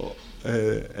all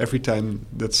every time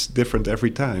that's different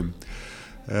every time.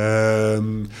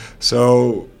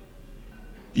 So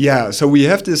we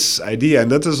have this idea,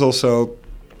 and that is also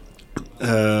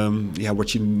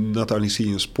what you not only see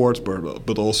in sports,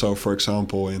 but also, for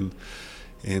example, in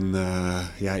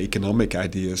economic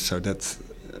ideas. So that.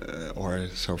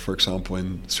 For example,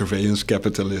 in surveillance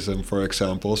capitalism, for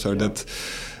example, that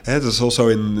is also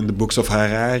in the books of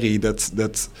Harari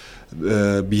that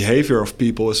behavior of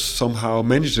people is somehow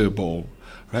manageable,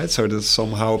 right? So that's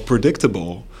somehow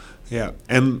predictable,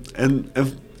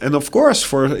 and of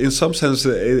course, in some sense,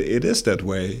 it is that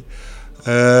way,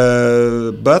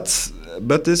 but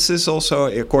this is also,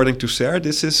 according to Serre,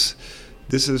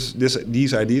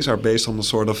 these ideas are based on a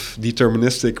sort of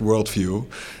deterministic worldview,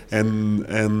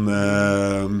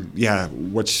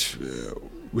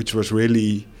 which was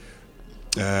really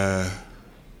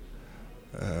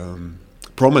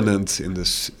prominent in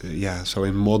this. So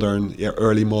in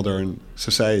early modern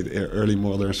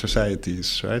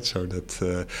societies, right? So that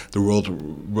the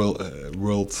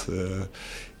world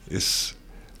is.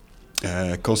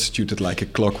 Constituted like a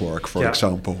clockwork, for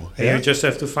example. And you just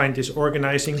have to find this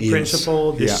organizing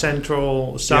principle, this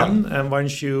central sun, and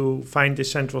once you find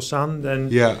this central sun, then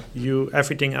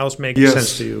everything else makes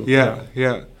sense to you.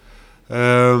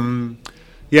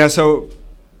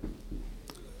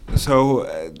 So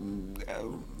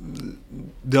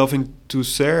delving to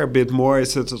Serre a bit more,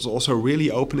 is that it's also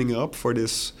really opening up for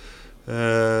this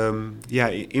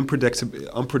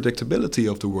unpredictability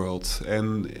of the world,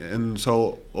 and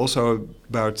so also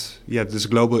about this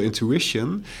global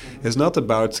intuition is not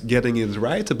about getting it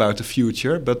right about the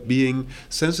future, but being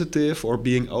sensitive or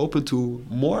being open to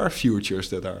more futures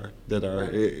that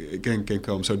can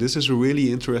come. So this is a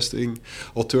really interesting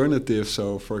alternative.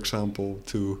 So, for example,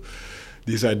 to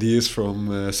these ideas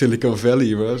from Silicon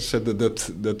Valley, where said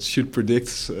that should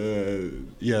predict,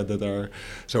 that are.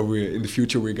 So we in the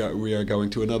future we are going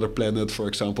to another planet, for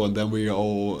example, and then we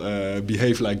all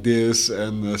behave like this,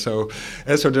 and so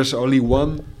there's only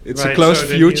one. It's a close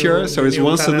future, so it's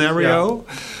one scenario.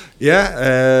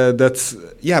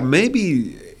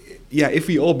 Maybe. If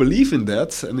we all believe in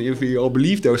that, and if we all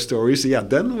believe those stories,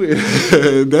 then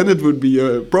then it would be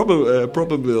a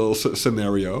probable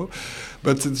scenario.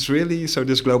 But it's really, so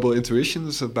this global intuition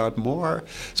is about more.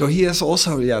 So he has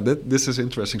also, this is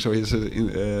interesting. So he has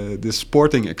this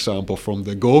sporting example from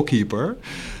the goalkeeper.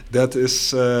 That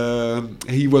is,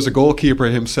 he was a goalkeeper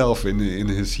himself in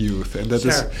his youth, and that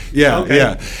is,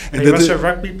 And he was a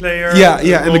rugby player.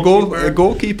 And a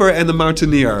goalkeeper and a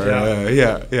mountaineer.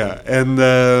 And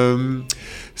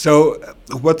so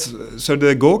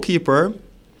the goalkeeper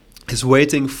is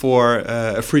waiting for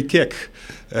a free kick.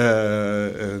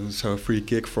 So a free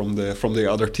kick from the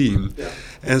other team,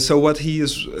 and so what he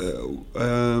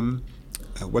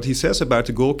says about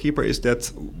the goalkeeper is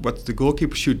that what the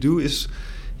goalkeeper should do is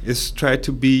try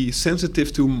to be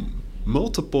sensitive to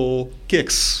multiple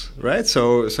kicks, right?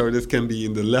 So that can be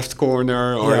in the left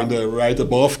corner or in the right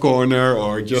above corner,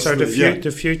 or just. So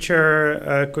the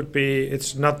future could be,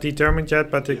 it's not determined yet,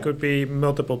 but it could be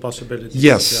multiple possibilities.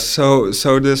 Yes. So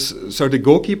the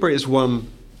goalkeeper is one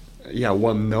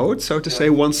one node, so to say,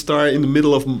 one star in the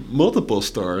middle of multiple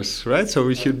stars, right? So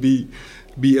we should be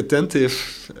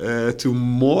attentive to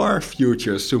more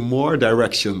futures, to more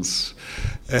directions,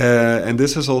 and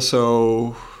this is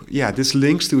also this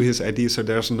links to his idea. So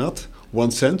there's not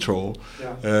one central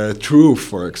truth,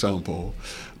 for example,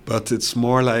 but it's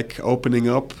more like opening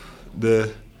up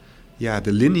the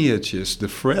lineages, the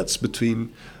threads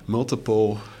between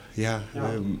multiple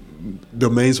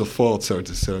domains of thought, so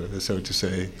to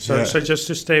say. So just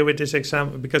to stay with this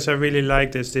example, because I really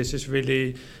like this. This is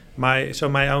really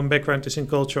my own background is in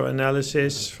cultural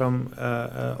analysis from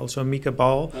also Mika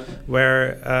Ball,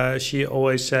 where she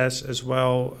always says as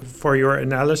well, for your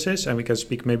analysis, and we can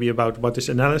speak maybe about what is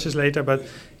analysis later, but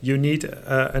you need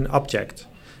an object.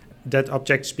 That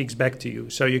object speaks back to you.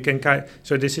 So you can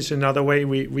so this is another way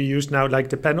we use now, like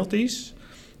the penalties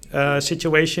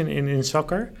situation in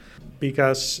soccer,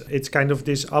 because it's kind of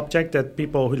this object that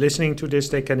people who are listening to this,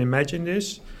 they can imagine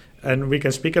this, and we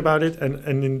can speak about it,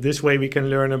 and in this way we can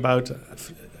learn about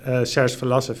Serre's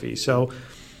philosophy. So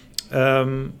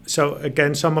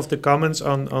again, some of the comments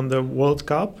on the World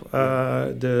Cup,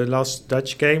 the last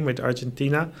Dutch game with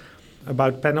Argentina,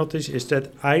 about penalties is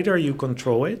that either you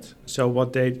control it. So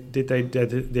what they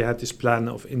had this plan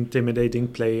of intimidating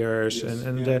players,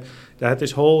 they had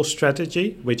this whole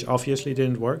strategy, which obviously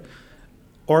didn't work,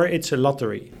 or it's a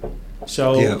lottery.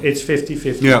 So it's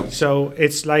 50-50. Yeah. So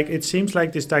it's like, it seems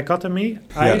like this dichotomy.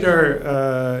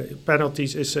 Either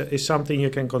penalties is something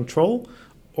you can control,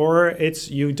 or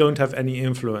it's you don't have any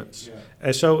influence.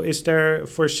 So is there,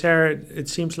 for Serre, it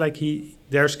seems like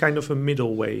there's kind of a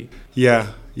middle way. So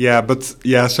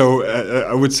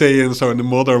I would say in the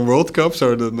modern World Cup,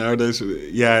 so that nowadays,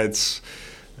 it's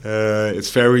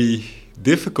very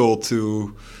difficult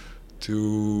to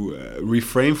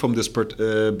refrain from this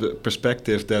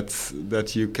perspective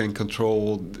that you can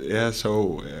control,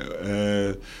 so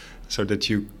that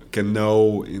you can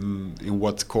know in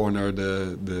what corner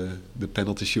the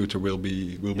penalty shooter will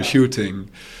be shooting,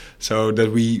 so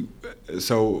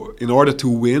in order to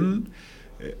win,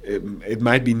 it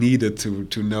might be needed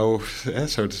to know.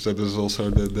 So there's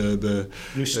also the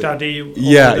you study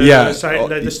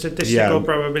the statistical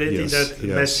probability that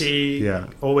Messi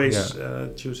always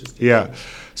chooses.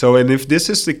 So, and if this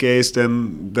is the case,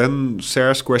 then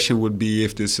Serre's question would be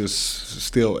if this is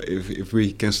still, if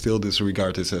we can still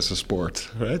disregard this as a sport,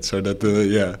 right? So that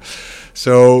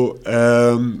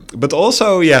but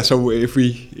also so if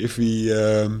we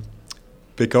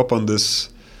pick up on this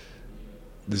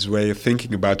way of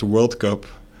thinking about the World Cup,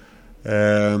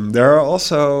 there are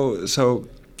also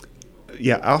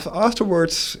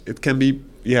afterwards it can be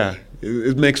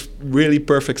it makes really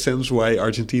perfect sense why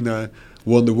Argentina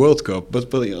won the World Cup,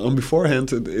 but on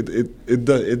beforehand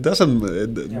it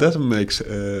doesn't make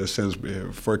sense.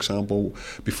 For example,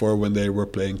 before, when they were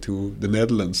playing to the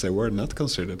Netherlands, they were not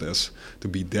considered as to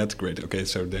be that great. Okay,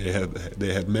 so they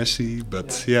had Messi,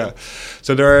 but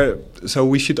so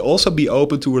we should also be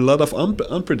open to a lot of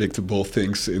unpredictable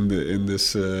things in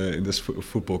this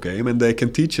football game, and they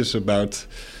can teach us about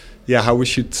how we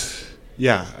should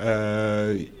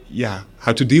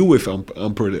how to deal with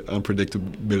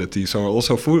unpredictability. So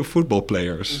also football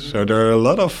players. Mm-hmm. So there are a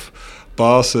lot of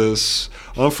passes,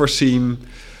 unforeseen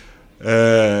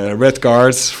red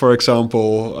cards, for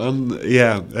example,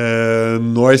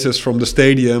 noises from the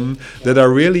stadium that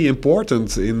are really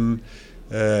important in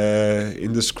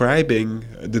describing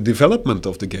the development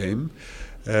of the game.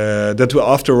 That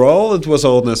after all, it was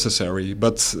all necessary,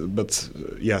 but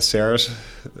Serre's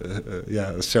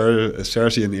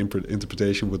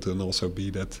interpretation would then also be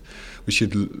that we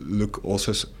should look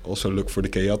for the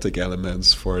chaotic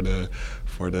elements, for the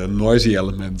noisy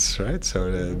elements, right?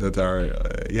 So that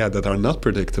are not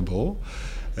predictable,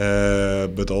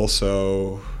 but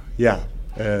also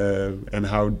and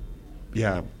how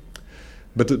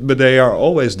but they are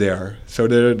always there. So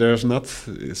there's not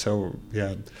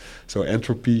So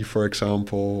entropy, for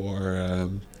example, or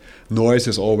noise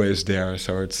is always there.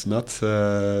 So it's not.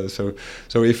 So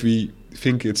if we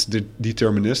think it's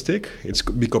deterministic, it's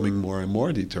becoming more and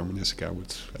more deterministic.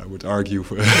 I would argue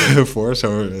for.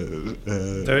 So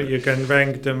you can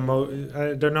rank the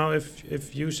I don't know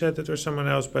if you said it or someone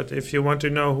else, but if you want to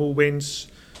know who wins.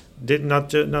 Not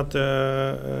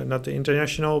the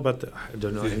international, but I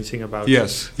don't know anything about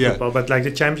football. But like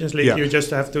the Champions League, you just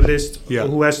have to list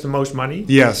who has the most money.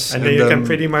 Yes, and then you can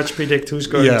pretty much predict who's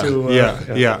going to.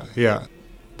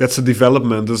 That's a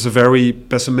development. That's a very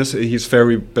pessimistic. He's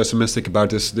very pessimistic about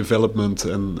this development,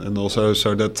 and also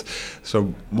so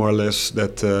more or less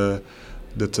that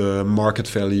market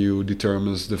value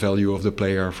determines the value of the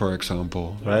player, for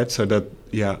example, right? So that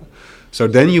So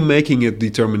then you're making it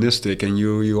deterministic, and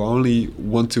you only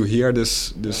want to hear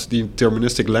this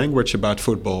deterministic language about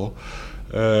football.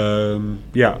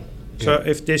 Yeah. So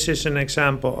if this is an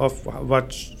example of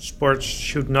what sports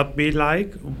should not be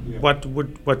like, what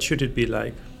should it be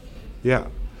like? Yeah.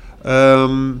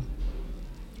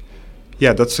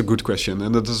 Yeah, that's a good question,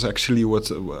 and that is actually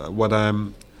what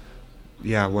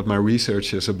my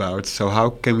research is about. So how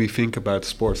can we think about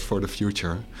sports for the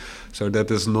future? So that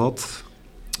is not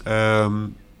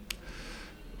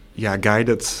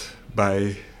guided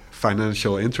by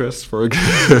financial interest, for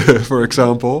for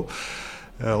example.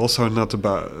 Also not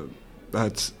about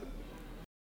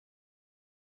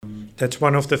That's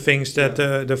one of the things that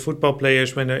the football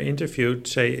players, when they're interviewed,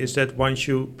 say is that once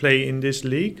you play in this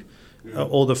league,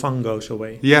 all the fun goes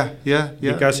away. Yeah.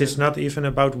 Because it's not even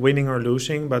about winning or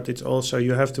losing, but it's also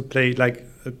you have to play like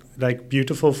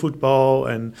beautiful football,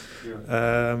 and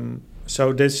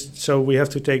so we have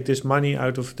to take this money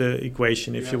out of the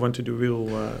equation if you want to do real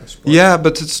sport. Yeah,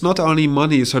 but it's not only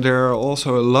money. So there are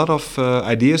also a lot of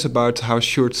ideas about how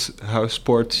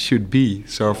sport should be.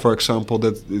 So, for example,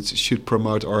 that it should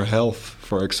promote our health,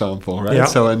 for example, right? Yeah.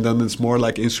 So, and then it's more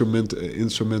like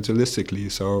instrumentalistically.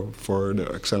 So, for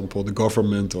the example, the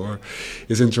government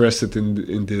is interested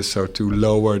in this, so to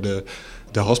lower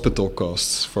the hospital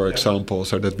costs, for example,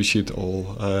 so that we should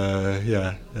all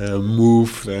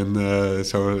move and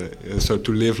so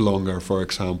to live longer, for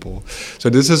example. So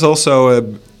this is also a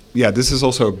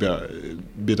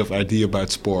bit of idea about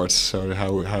sports. So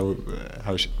how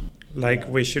like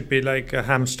we should be like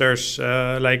hamsters,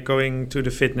 like going to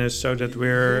the fitness so that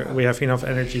we have enough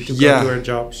energy to go to our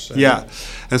jobs.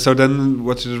 And so then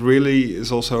what is really is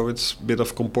also it's a bit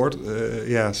of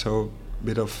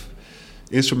bit of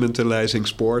instrumentalizing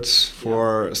sports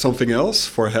for something else,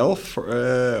 for health,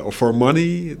 or for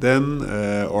money, then,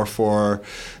 or for.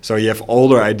 So you have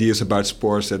older ideas about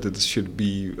sports that it should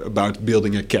be about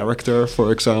building a character,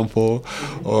 for example,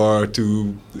 or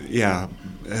to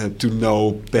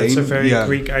know pain. That's a very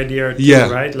Greek idea too,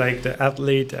 right? Like the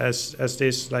athlete as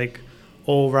this like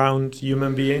all-round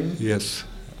human being. Yes.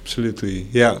 Absolutely,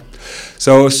 yeah.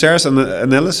 So Serre's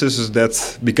analysis is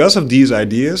that because of these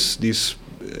ideas,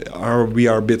 we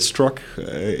are a bit struck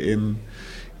in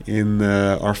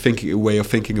our way of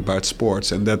thinking about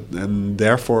sports, and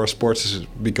therefore sports is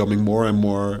becoming more and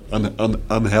more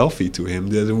unhealthy to him.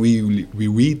 That we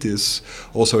read this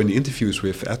also in interviews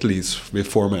with athletes, with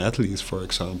former athletes, for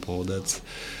example, that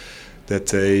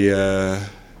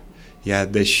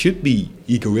they should be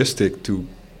egoistic to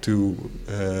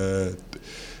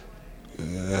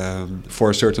for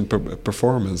a certain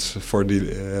performance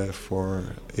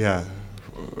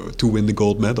to win the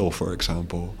gold medal, for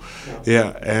example.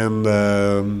 And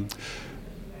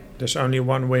there's only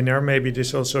one winner. Maybe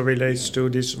this also relates to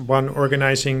this one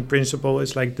organizing principle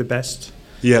is like the best.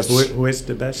 Yes. Who is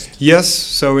the best? Yes.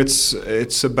 So it's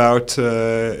about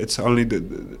it's only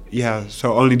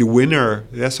only the winner.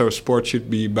 Yeah. So sport should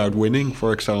be about winning,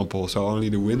 for example. So only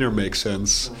the winner makes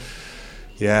sense.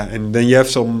 Yeah. And then you have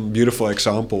some beautiful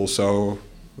examples. So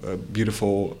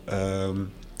beautiful.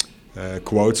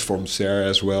 Quotes from Serre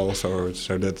as well, so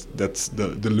that's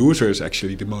the loser is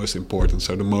actually the most important.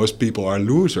 So the most people are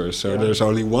losers. So there's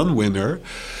only one winner.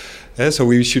 So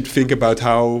we should think about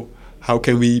how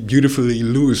can we beautifully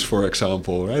lose, for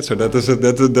example, right? So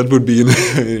that would be,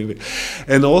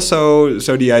 and also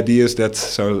so the idea is that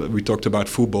so we talked about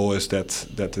football is that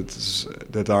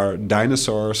our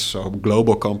dinosaurs, so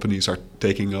global companies are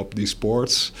taking up these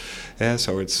sports.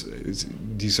 So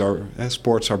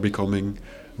sports are becoming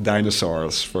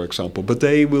dinosaurs, for example, but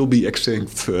they will be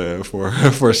extinct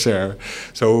for Serre.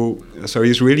 So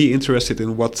he's really interested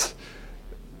in what's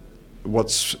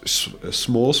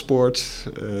small sports,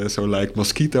 so like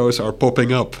mosquitoes are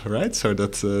popping up, right? So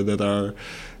that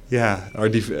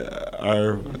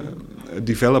are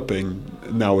developing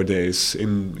nowadays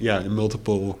in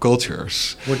multiple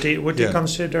cultures. Would they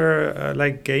consider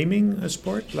like gaming a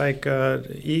sport, like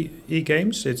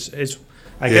e-games?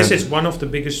 I guess it's one of the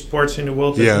biggest sports in the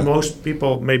world that most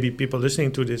people, maybe people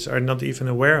listening to this, are not even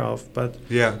aware of, but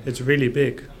it's really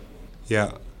big.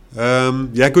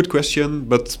 Good question,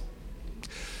 but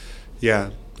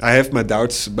I have my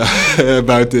doubts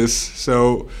about this.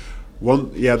 So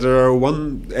there are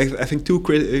I think two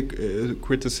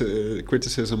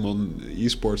criticism on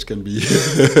esports can be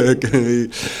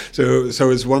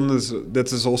so it's one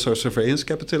that is also surveillance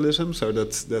capitalism. So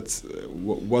that's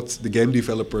what the game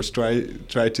developers try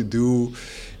to do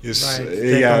is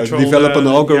develop an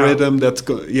algorithm that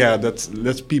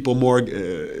lets people more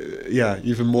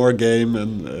even more game,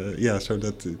 and so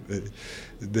that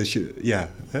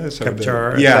so capture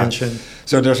attention.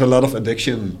 So there's a lot of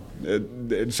addiction.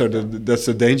 That's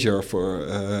the danger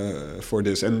for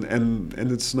this,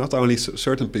 and it's not only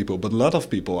certain people, but a lot of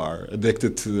people are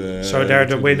addicted to. So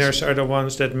the winners are the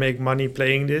ones that make money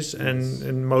playing this,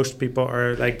 and most people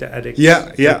are like the addicts.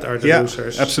 That are the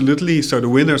losers. Absolutely. So the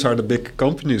winners are the big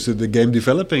companies, the game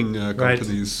developing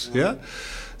companies. Right. Yeah.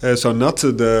 So not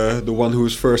the one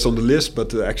who's first on the list,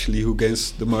 but actually who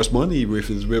gains the most money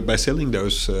by selling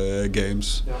those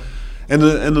games. Yeah. And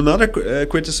another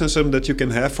criticism that you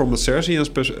can have from a Sergian's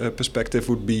perspective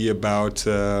would be about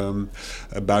the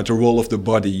role of the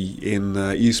body in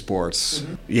esports.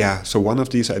 Mm-hmm. Yeah. So one of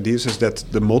these ideas is that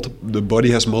the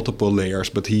body has multiple layers,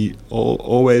 but he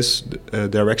always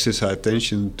directs his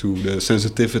attention to the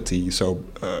sensitivity. So,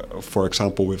 for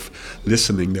example, with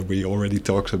listening that we already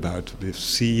talked about, with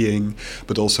seeing,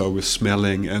 but also with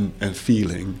smelling and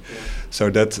feeling. Yeah. So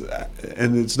that,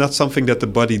 and it's not something that the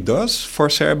body does for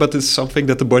Ser, but it's something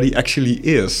that the body actually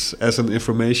is as an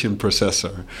information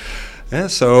processor. Yeah,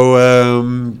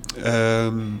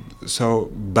 so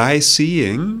by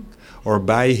seeing or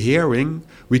by hearing,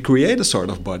 we create a sort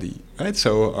of body, right?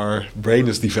 So our brain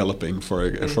is developing,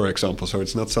 for example. So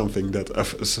it's not something that a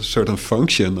certain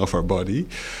function of our body,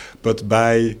 but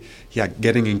by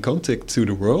getting in contact to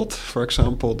the world, for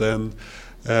example, then.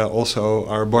 Also,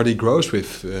 our body grows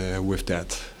with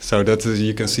that. So that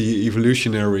you can see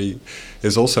evolutionary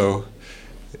is also,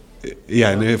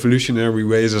 in evolutionary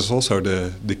ways is also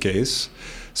the case.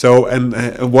 So and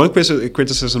one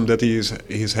criticism that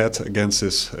he's had against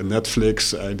this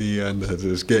Netflix idea and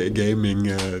this gaming,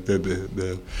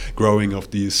 the growing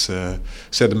of these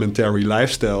sedimentary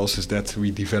lifestyles is that we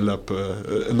develop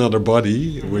another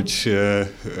body, which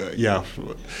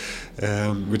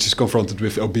which is confronted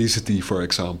with obesity, for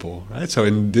example, right? So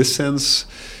in this sense,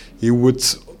 he would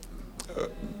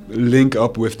link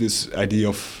up with this idea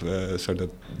of so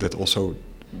that also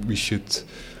we should.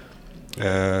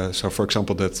 So, for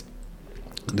example,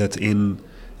 that in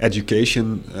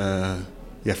education,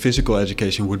 physical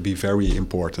education would be very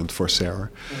important for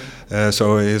Ser.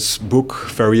 So his book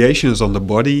Variations on the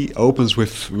Body opens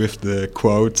with the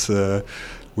quote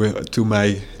to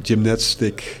my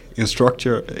gymnastic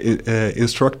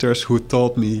instructors who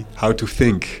taught me how to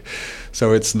think.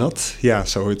 So it's not,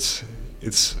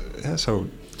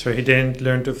 So he didn't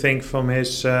learn to think from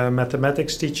his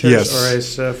mathematics teachers or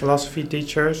his philosophy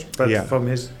teachers, but from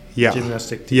his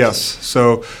gymnastic teachers. Yes.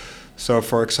 So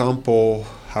for example,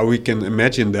 how we can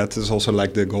imagine that is also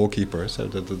like the goalkeeper, so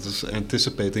that it is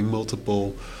anticipating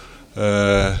multiple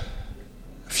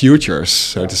futures,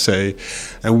 so to say.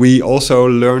 And we also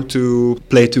learn to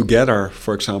play together,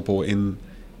 for example, in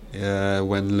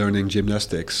when learning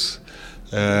gymnastics,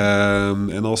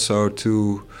 and also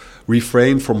to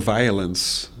refrain from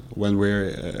violence when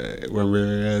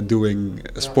we're doing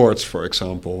sports, for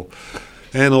example,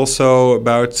 and also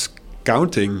about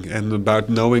counting and about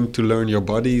knowing to learn your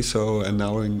body, and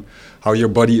knowing how your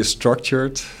body is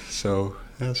structured, so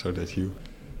that you.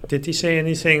 Did he say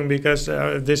anything, because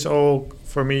this all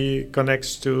for me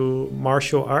connects to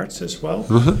martial arts as well,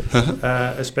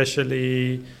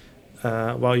 especially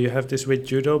while you have this with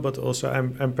judo, but also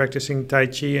I'm practicing Tai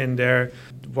Chi, and there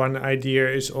one idea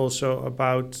is also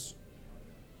about,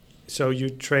 so you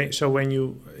train, so when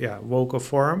you woke a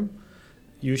form,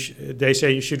 they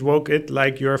say you should woke it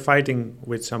like you're fighting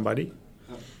with somebody,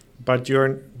 but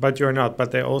you're not.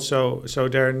 But they also, so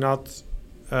they're not,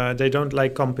 they don't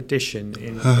like competition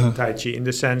in Tai Chi, in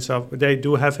the sense of, they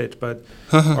do have it, but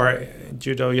or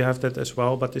judo you have that as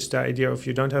well. But it's the idea of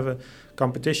you don't have a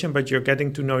competition, but you're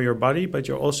getting to know your body, but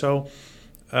you're also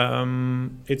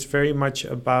it's very much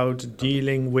about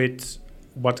dealing with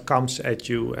what comes at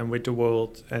you and with the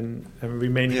world, and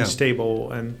remaining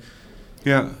stable. And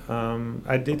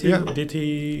did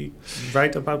he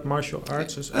write about martial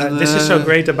arts? This is so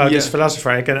great about this philosopher.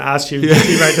 I can ask you, did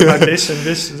he write about this and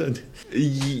this?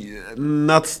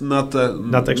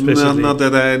 Not explicitly. Not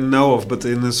that I know of, but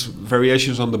in his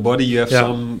Variations on the Body, you have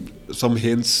some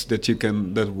hints that you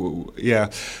can.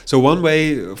 So one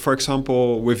way, for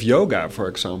example, with yoga, for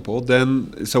example,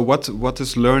 then so what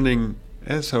is learning?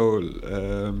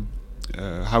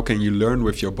 How can you learn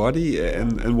with your body?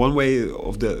 And one way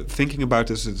of the thinking about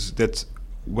this is that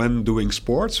when doing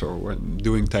sports or when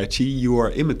doing Tai Chi, you are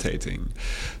imitating.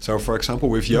 So, for example,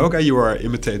 with yoga, you are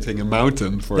imitating a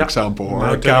mountain, for example, or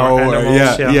a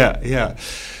cow.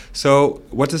 So,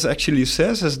 what this actually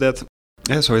says is that.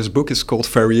 So his book is called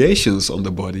Variations on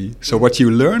the Body. So what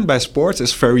you learn by sports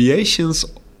is variations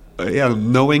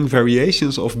knowing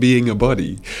variations of being a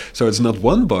body. So it's not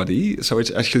one body. So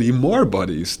it's actually more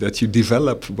bodies that you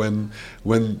develop when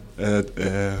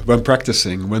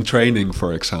practicing, when training,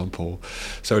 for example.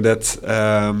 So that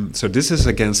so this is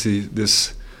against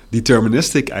this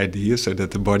deterministic idea, so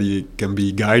that the body can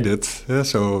be guided,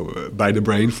 by the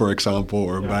brain, for example,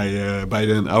 or by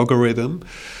an algorithm.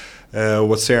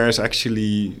 What Sarah is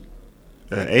actually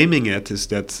aiming at is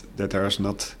that there is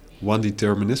not one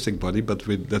deterministic body, but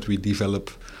that we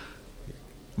develop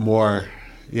more,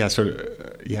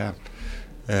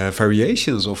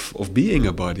 variations of being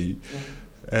a body.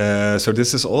 So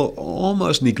this is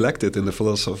almost neglected in the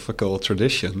philosophical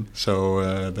tradition. So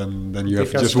then you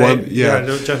have just one.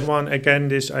 Just one. Again,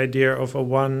 this idea of a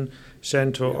one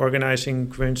central organizing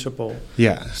principle.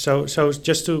 Yeah. So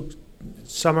just to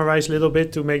summarize a little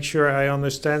bit to make sure I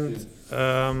understand.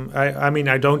 I mean,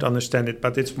 I don't understand it,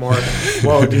 but it's more.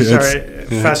 Wow, these are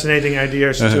fascinating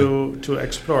ideas to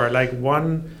explore. Like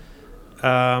one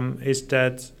is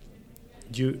that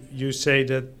you say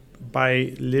that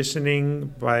by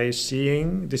listening, by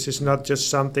seeing, this is not just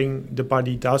something the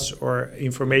body does or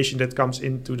information that comes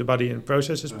into the body and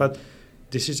processes, but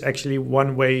this is actually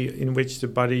one way in which the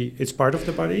body, it's part of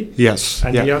the body. Yes.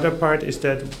 And the other part is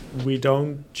that we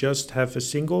don't just have a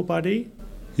single body.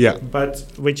 Yeah. But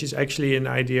which is actually an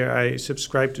idea I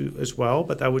subscribe to as well,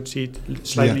 but I would see it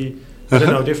slightly, I don't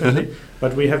know, differently.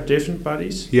 But we have different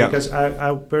bodies. Yeah. Because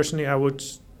I personally, I would...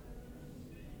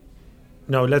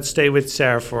 No, let's stay with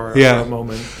Sarah for a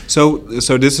moment. So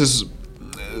this is...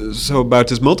 So about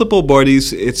these multiple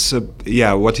bodies, it's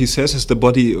what he says is the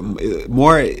body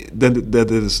more than that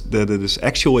it is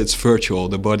actual, it's virtual.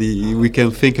 The body we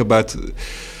can think about.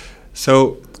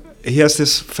 So he has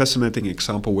this fascinating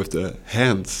example with the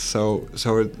hand. So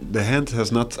the hand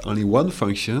has not only one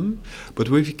function, but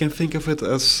we can think of it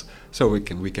as we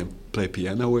can play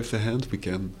piano with the hand. We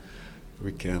can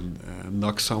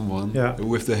knock someone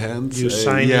with the hand. Use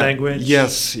sign language.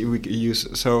 Yes, we use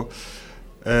so.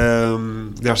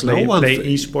 There's no one play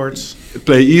esports.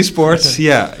 Play esports,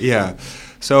 yeah.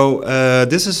 So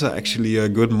this is actually a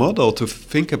good model to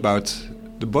think about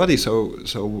the body. So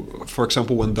for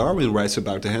example, when Darwin writes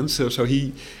about the hand, so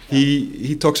he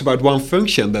talks about one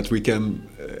function that we can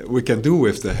do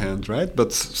with the hand, right?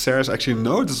 But Sarah's actually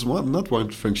this is not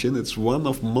one function; it's one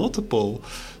of multiple.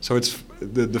 So it's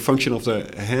the function of the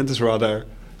hand is rather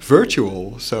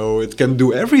virtual, so it can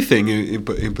do everything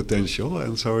in potential,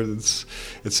 and so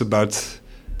it's about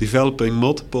developing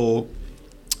multiple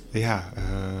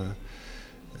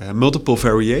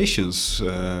variations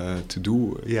to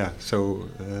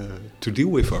deal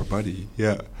with our body.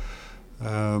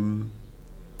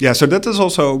 So that is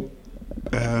also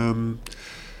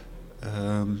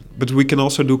but we can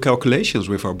also do calculations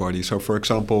with our body. So, for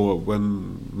example,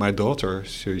 when my daughter,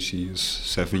 she is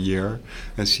 7 years,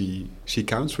 and she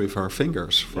counts with her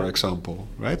fingers, for example,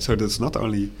 right? So that's not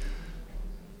only,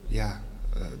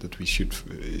 that we should.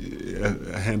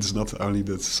 A hand is not only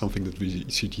that's something that we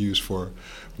should use for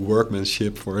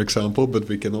workmanship, for example, but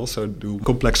we can also do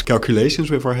complex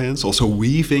calculations with our hands. Also,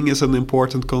 weaving is an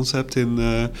important concept in.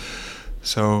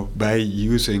 So by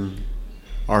using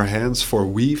our hands for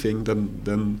weaving,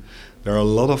 then there are a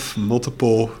lot of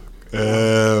multiple,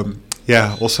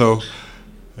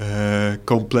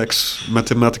 complex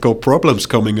mathematical problems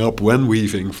coming up when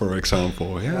weaving, for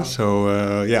example.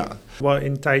 Well,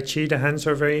 in Tai Chi, the hands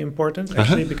are very important,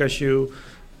 actually, because you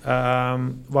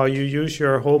use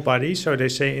your whole body. So they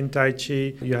say in Tai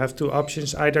Chi, you have two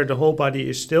options. Either the whole body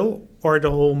is still or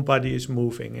the whole body is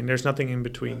moving, and there's nothing in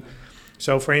between.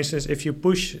 So, for instance, if you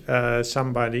push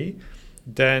somebody,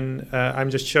 then I'm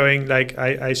just showing, like,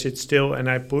 I sit still and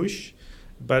I push.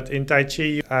 But in Tai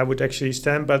Chi, I would actually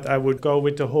stand, but I would go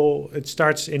with the whole... It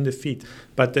starts in the feet,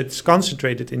 but it's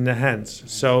concentrated in the hands.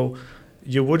 So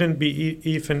you wouldn't be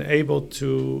even able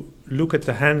to look at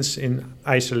the hands in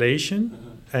isolation.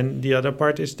 And the other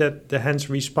part is that the hands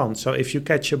respond. So if you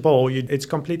catch a ball, it's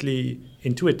completely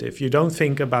intuitive. You don't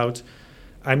think about...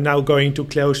 I'm now going to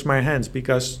close my hands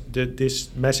because this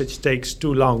message takes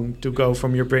too long to go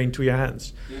from your brain to your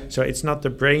hands. So it's not the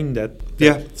brain that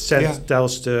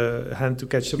tells the hand to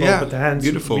catch the ball, but the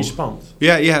hands respond.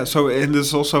 So, and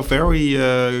this also very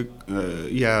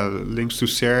links to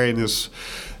Sarah in his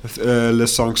Le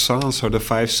Cinq Sens, or the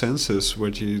five senses,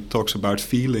 where he talks about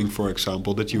feeling, for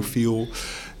example, that you feel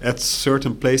at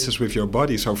certain places with your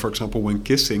body. So, for example, when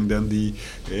kissing, then the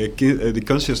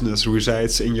consciousness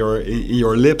resides in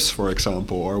your lips, for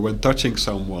example, or when touching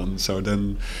someone. So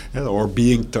then, or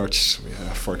being touched,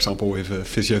 for example, with a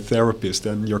physiotherapist,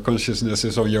 then your consciousness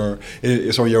is on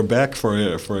your back,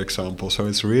 for example. So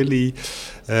it's really.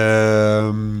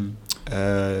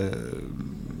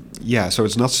 So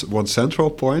it's not one central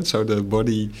point. So the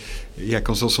body,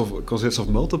 consists of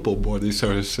multiple bodies.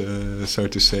 So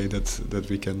to say that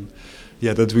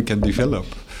we can develop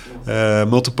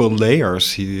multiple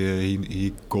layers.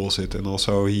 He calls it, and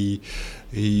also he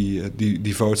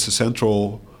devotes a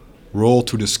central role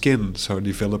to the skin. So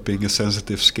developing a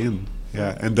sensitive skin.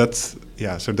 Yeah, and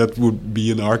so that would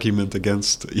be an argument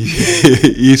against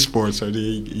esports. So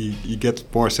you get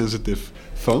more sensitive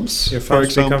thumbs, Your for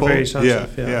thumbs become example. very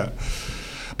sensitive, yeah.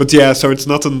 But so it's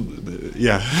not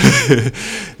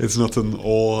it's not an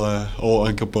all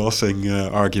encompassing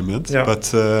argument. Yeah. But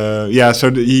so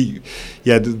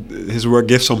his work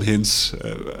gives some hints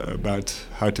about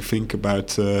how to think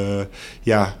about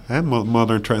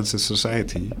modern trends in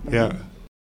society. Yeah.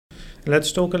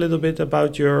 Let's talk a little bit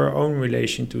about your own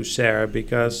relation to Serre,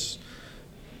 because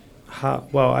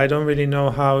I don't really know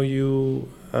how you.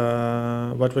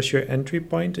 What was your entry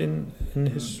point in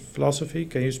his philosophy?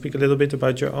 Can you speak a little bit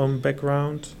about your own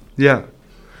background? Yeah.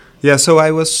 So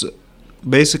I was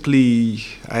basically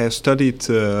I have studied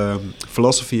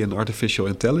philosophy and artificial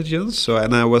intelligence. So I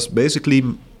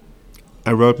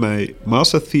wrote my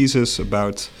master thesis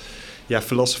about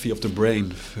philosophy of the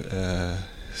brain.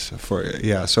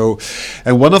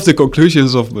 And one of the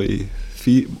conclusions of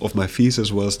my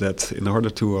thesis was that in order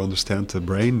to understand the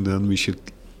brain, then we should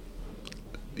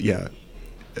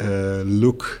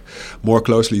look more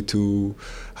closely to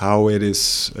how it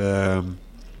is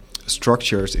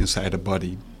structured inside the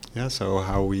body. So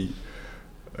how we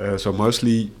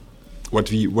mostly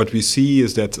what we see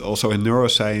is that also in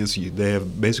neuroscience they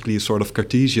have basically a sort of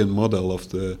Cartesian model of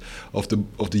the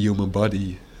human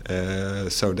body,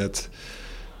 so that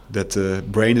the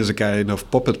brain is a kind of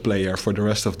puppet player for the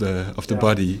rest of the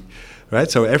body, right?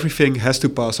 So everything has to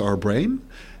pass our brain.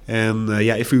 And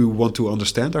if we want to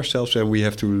understand ourselves, then we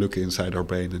have to look inside our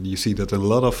brain. And you see that in a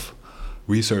lot of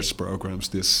research programs,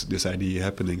 this idea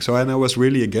happening. So, and I was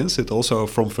really against it also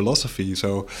from philosophy.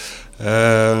 So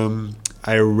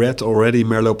I read already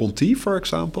Merleau-Ponty, for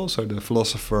example. So the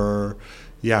philosopher,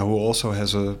 who also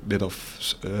has a bit of,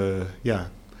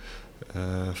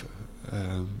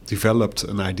 developed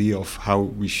an idea of how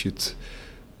we should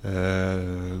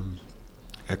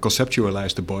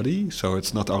conceptualize the body. So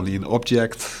it's not only an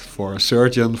object for a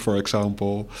surgeon, for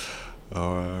example,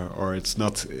 or it's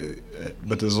not,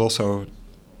 but it's also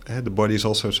the body is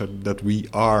also so that we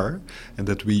are and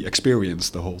that we experience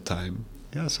the whole time.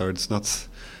 So it's not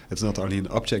only an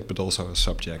object but also a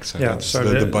subject. So that's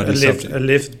the body subject. A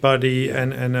lived body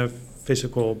and a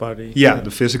physical body. The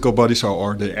physical body,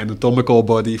 or the anatomical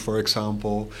body, for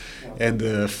example, and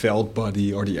the felt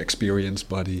body or the experienced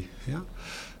body.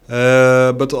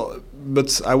 But but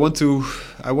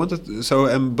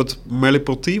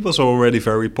Merleau-Ponty was already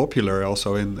very popular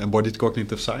also in embodied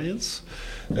cognitive science.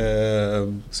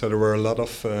 So there were a lot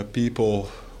of people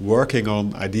working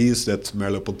on ideas that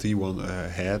Merleau-Ponty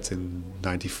had in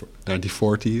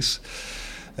 1940s.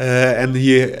 And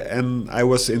I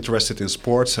was interested in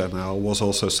sports, and I was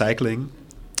also cycling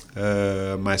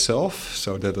myself.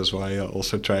 So that is why I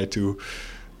also tried to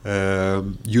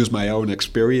use my own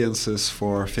experiences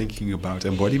for thinking about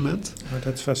embodiment. Oh,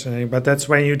 that's fascinating. But that's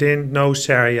when you didn't know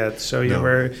Serre yet. So you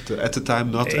were at the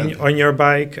time not on your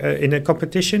bike in a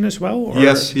competition as well? Or?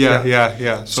 Yes,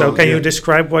 yeah. So can you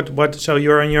describe what? So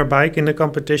you're on your bike in the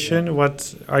competition. Yeah.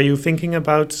 What are you thinking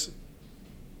about?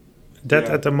 That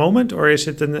at the moment, or is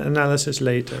it an analysis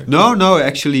later? No,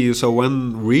 actually, so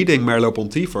when reading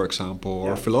Merleau-Ponty, for example,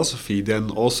 or philosophy, then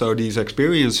also these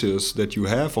experiences that you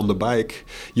have on the bike,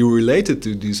 you related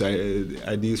to these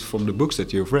ideas from the books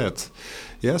that you've read.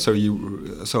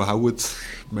 So how would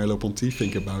Merleau-Ponty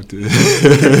think about this?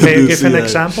 Can you give an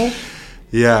example?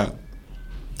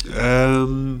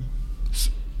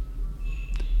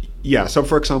 So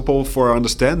for example, for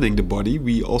understanding the body,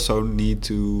 we also need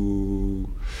to.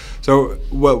 So,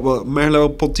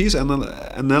 Merleau-Ponty's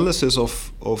analysis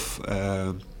of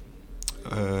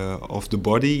the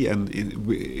body and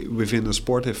within a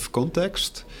sportive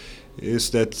context is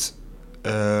that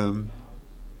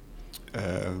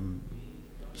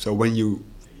so when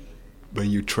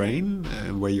you train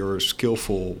and when you're a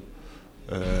skillful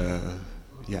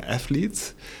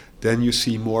athlete, then you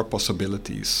see more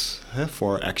possibilities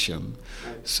for action.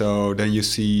 So then you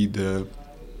see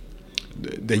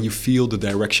then you feel the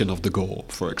direction of the goal,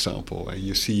 for example, and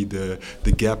you see the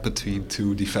gap between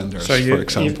two defenders, so for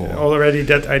example. Already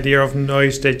that idea of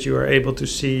noise, that you are able to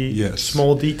see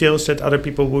small details that other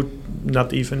people would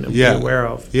not even be aware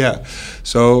of. Yeah.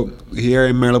 So here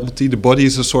in Merleau-Ponty, the body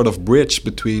is a sort of bridge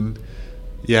between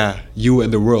you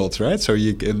and the world, right? So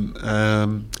you can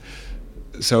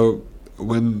so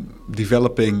when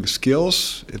developing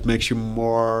skills, it makes you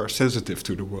more sensitive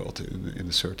to the world in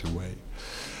a certain way.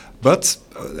 But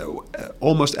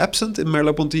almost absent in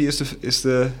Merleau-Ponty is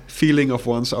the feeling of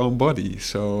one's own body.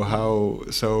 So how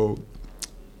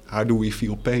do we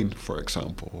feel pain, for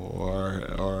example,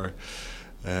 or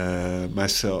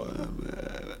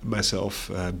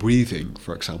myself breathing,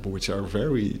 for example, which are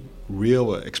very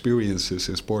real experiences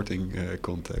in sporting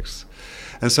contexts.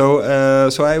 And so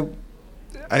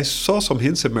I saw some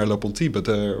hints in Merleau-Ponty, but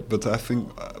I think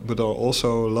there are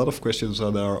also a lot of questions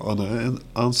that are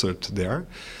unanswered there.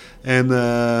 And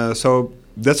so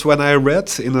that's when I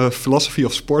read in a philosophy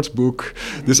of sports book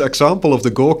this example of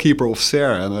the goalkeeper of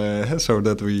Serre, and so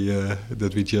that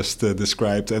we just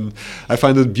described, and I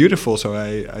find it beautiful. So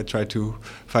I tried to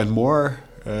find more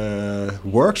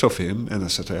works of him, and I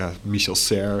said, Michel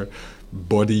Serre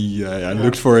body. I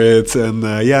looked for it, and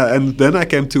and then I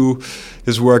came to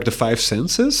his work, The Five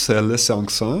Senses, Les Cinq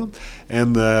Sens,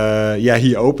 and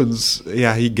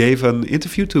he gave an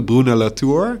interview to Bruno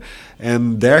Latour,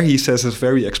 and there he says it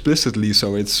very explicitly.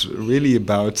 So it's really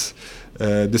about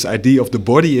this idea of the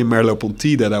body in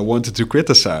Merleau-Ponty that I wanted to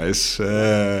criticize.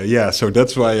 So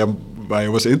that's why I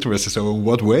was interested. So in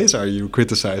what ways are you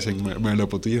criticizing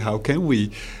Merleau-Ponty? How can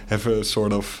we have a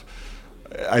sort of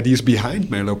ideas behind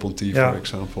Merleau-Ponty, for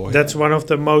example? That's one of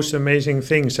the most amazing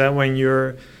things, when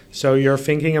you're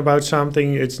thinking about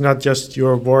something. It's not just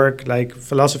your work, like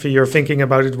philosophy. You're thinking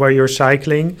about it while you're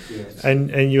cycling,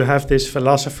 and you have this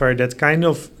philosopher that kind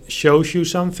of shows you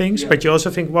some things, but you also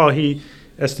think, well, he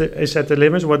is at the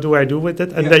limits. What do I do with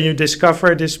it? And then you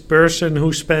discover this person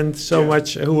who spent so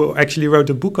much, who actually wrote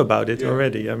a book about it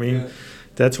already. I mean.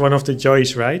 That's one of the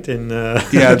joys, right?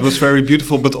 It was very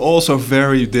beautiful, but also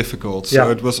very difficult. So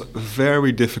it was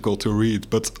very difficult to read,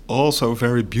 but also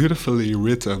very beautifully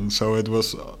written. So it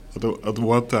was at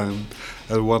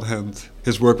one hand,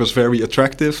 his work was very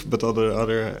attractive, but on the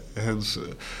other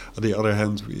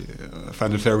hand, we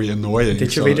find it very annoying.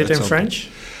 Did you read it in French?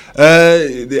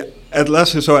 At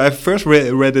last, so I first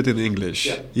read it in English.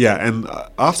 And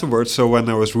afterwards, so when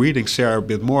I was reading Serre a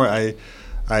bit more,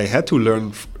 I had to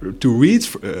learn to read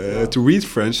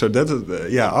French. So that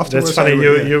afterwards. That's funny.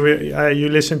 You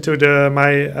listened to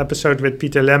my episode with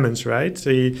Peter Lemmens, right? So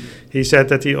he said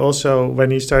that he also,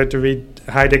 when he started to read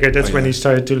Heidegger, that's when he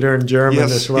started to learn German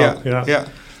as well.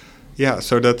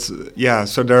 So that's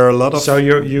So there are a lot of. So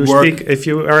you speak. If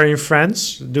you are in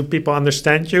France, do people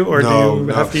understand you, or do you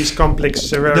have these complex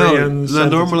Serrerian? No,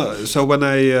 normal. So when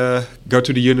I go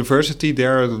to the university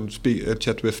there and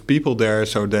chat with people there,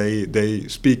 so they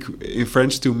speak in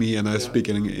French to me, and I speak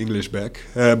in English back.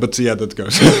 But that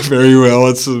goes very well.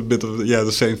 It's a bit of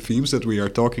the same themes that we are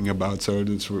talking about. So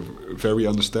it's very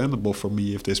understandable for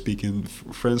me if they speak in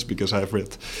French, because I've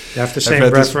read. You have the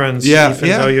same reference,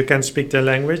 even though you can speak the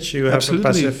language. You have a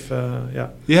passive,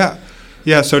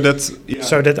 So that's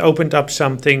so that opened up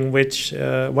something. Which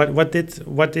what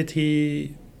did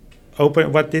he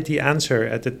open? What did he answer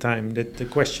at the time? The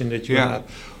question that you had.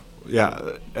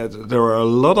 There were a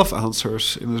lot of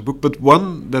answers in this book, but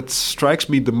one that strikes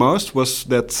me the most was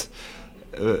that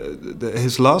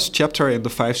his last chapter in The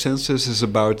Five Senses is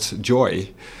about joy,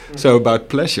 so about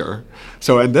pleasure.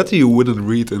 So and that you wouldn't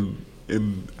read in.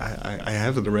 I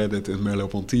haven't read it in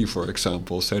Merleau-Ponty, for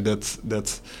example. So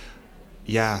that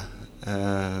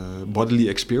bodily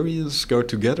experience go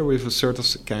together with a certain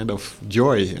kind of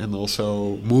joy, and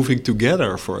also moving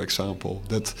together, for example.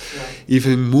 That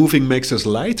even moving makes us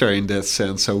lighter in that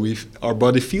sense. So our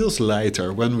body feels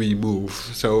lighter when we move.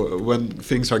 So when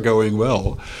things are going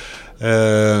well.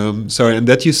 And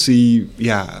that you see,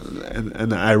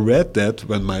 and I read that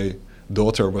when my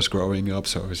daughter was growing up.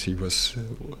 So she was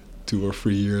 2 or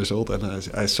 3 years old, and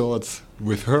I saw it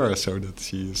with her, so that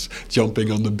she is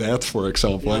jumping on the bed, for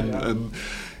example, and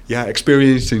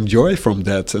experiencing joy from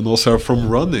that, and also from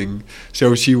running.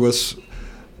 So she was.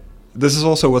 This is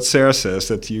also what Serre says,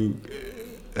 that you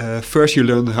first you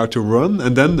learn how to run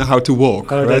and then how to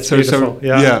walk. Oh, right? That's beautiful.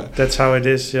 That's how it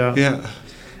is. Yeah.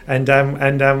 And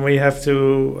then we have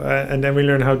to, and then we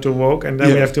learn how to walk, and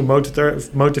then we have to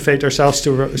motivate ourselves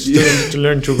to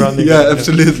learn to run. Again.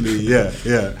 Absolutely.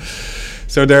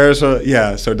 So there's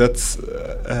so that's,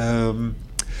 and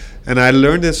I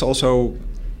learned this also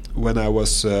when I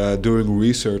was doing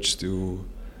research to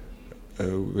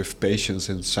with patients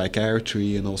in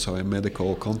psychiatry and also in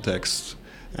medical contexts.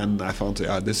 And I found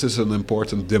this is an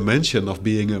important dimension of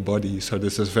being a body. So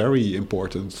this is very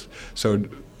important. So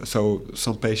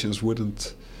some patients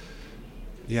wouldn't,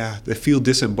 they feel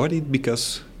disembodied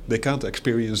because they can't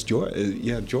experience joy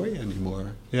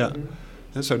anymore. Yeah,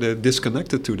 and so they're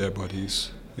disconnected to their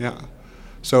bodies. Yeah,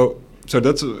 so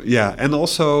that's and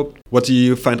also what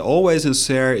you find always in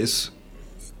SER is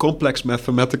complex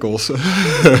mathematical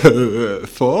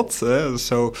thought.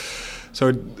 So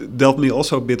it dealt me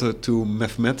also a bit to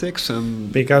mathematics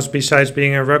and because besides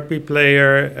being a rugby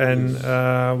player and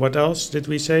what else did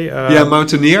we say?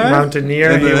 Mountaineer.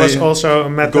 And he was also a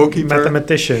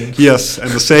mathematician. Yes, and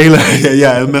a sailor.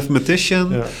 A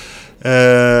mathematician.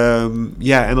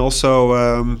 And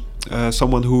also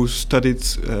someone who studied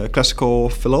classical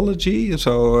philology,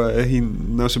 so he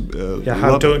knows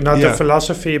the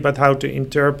philosophy, but how to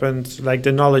interpret like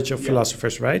the knowledge of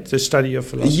philosophers, right? The study of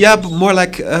philosophers. Yeah, but more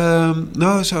like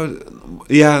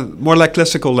more like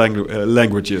classical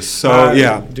languages. So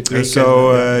the Greek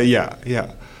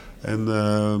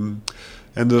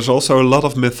and there's also a lot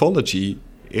of mythology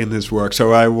in his work.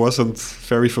 So I wasn't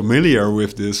very familiar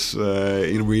with this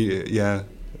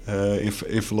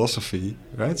in philosophy,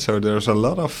 right? So there's a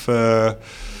lot of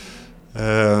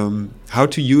how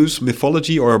to use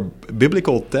mythology or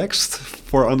biblical text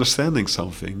for understanding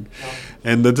something,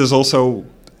 and that is also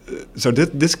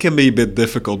this can be a bit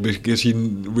difficult because you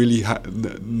really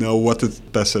know what the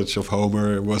passage of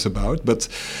Homer was about. But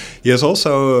he has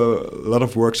also a lot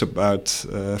of works about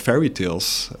fairy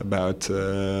tales, about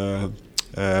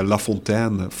La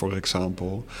Fontaine, for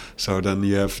example. So then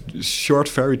you have short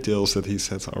fairy tales that he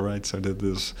says, all right, so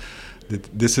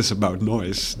this is about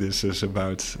noise. This is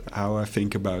about how I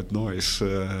think about noise.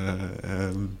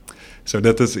 So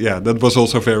that was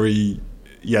also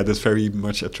that very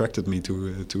much attracted me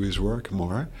to his work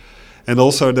more. And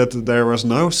also that there was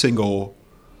no single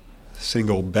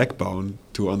backbone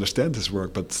to understand his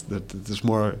work, but that it is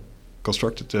more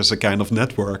constructed as a kind of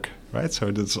network, right? So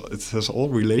it has all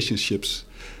relationships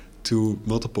to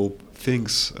multiple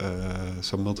things,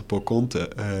 so multiple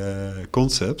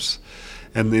concepts.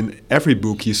 And in every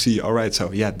book you see, all right, so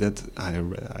that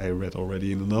I read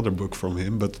already in another book from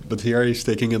him, but here he's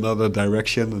taking another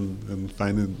direction and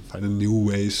finding new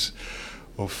ways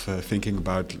of thinking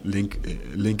about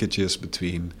linkages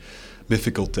between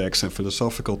mythical texts and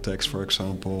philosophical texts, for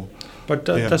example. But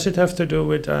does it have to do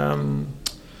with?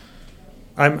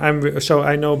 So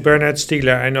I know Bernard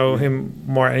Stiegler. I know him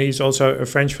more, and he's also a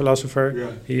French philosopher.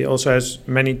 Yeah. He also has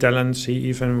many talents. He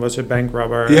even was a bank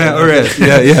robber. Yeah, all right.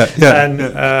 And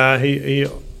he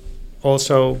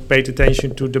also paid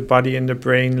attention to the body and the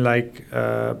brain,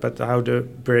 but how the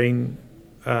brain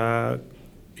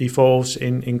evolves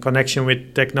in connection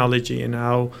with technology, and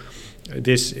how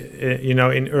this,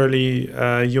 in early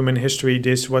human history,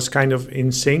 this was kind of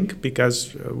in sync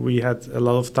because we had a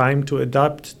lot of time to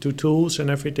adapt to tools and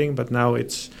everything, but now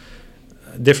it's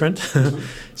different.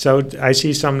 So I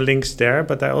see some links there,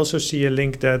 but I also see a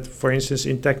link that, for instance,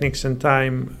 in Technics and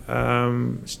Time,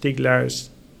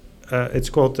 Stiegler's, it's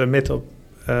called the myth of,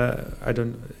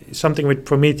 something with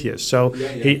Prometheus. So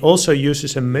he also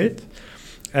uses a myth,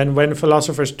 and when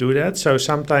philosophers do that, so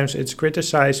sometimes it's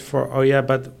criticized for,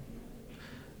 but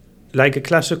like a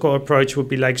classical approach would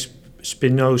be like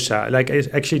Spinoza, like it's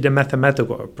actually the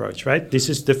mathematical approach, right? This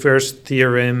is the first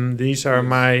theorem, these are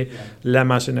my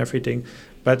lemmas and everything.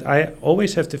 But I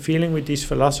always have the feeling with these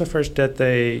philosophers that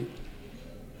they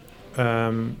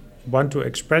want to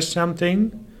express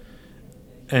something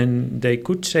and they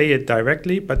could say it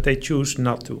directly, but they choose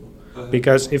not to.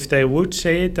 Because if they would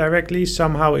say it directly,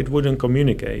 somehow it wouldn't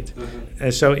communicate.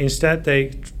 And so instead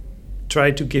they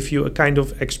try to give you a kind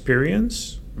of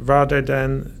experience rather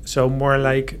than, so more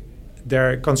like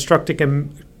they're constructing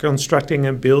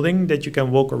a building that you can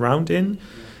walk around in,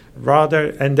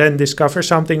 and then discover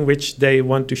something which they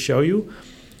want to show you,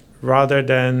 rather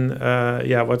than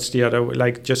what's the other,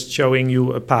 like just showing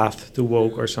you a path to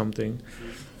walk or something.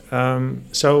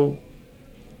 So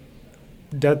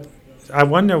that I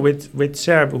wonder with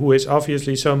Serb, who is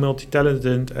obviously so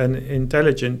multi-talented and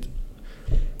intelligent,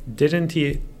 didn't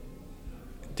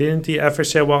he ever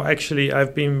say, well, actually,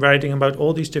 I've been writing about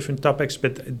all these different topics,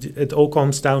 but it all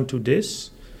comes down to this?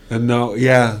 No,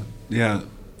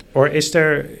 Or is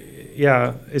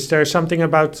there something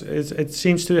about it? It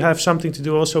seems to have something to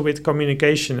do also with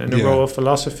communication and the role of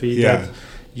philosophy. That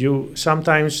you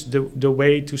sometimes the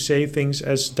way to say things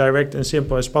as direct and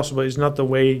simple as possible is not the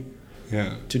way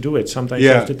to do it. Sometimes you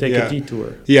have to take a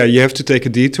detour. Yeah, you have to take a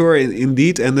detour,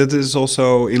 indeed, and it is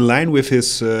also in line with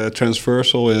his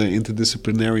transversal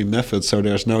interdisciplinary method. So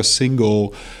there's no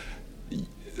single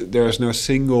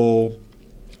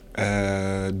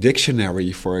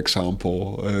dictionary, for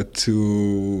example,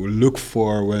 to look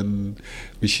for when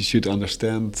we should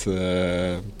understand.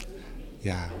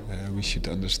 We should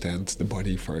understand the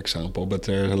body, for example. But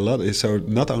there's a lot. So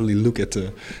not only look at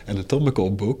the anatomical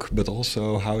book, but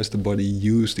also how is the body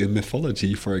used in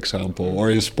mythology, for example, or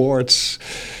in sports.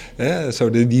 So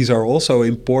these are also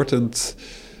important.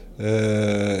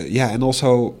 And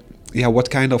also, what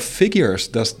kind of figures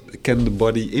can the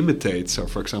body imitate? So,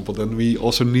 for example, then we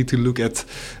also need to look at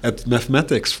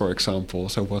mathematics, for example.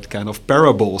 So, what kind of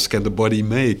parables can the body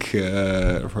make,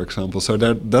 for example? So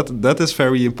that is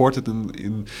very important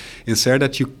in SER,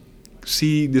 that you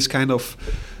see this kind of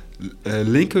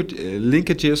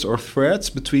linkages or threads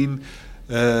between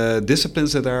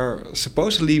disciplines that are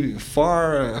supposedly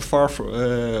far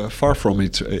from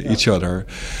each other.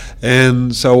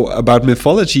 And so about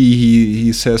mythology,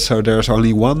 he says, so there's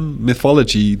only one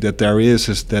mythology that there is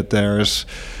that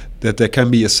there can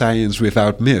be a science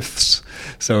without myths.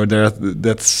 So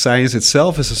that science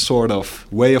itself is a sort of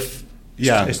way of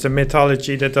it's the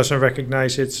mythology that doesn't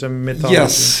recognize it's a mythology.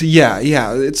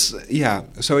 Yes,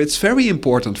 So it's very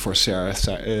important for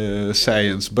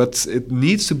science, but it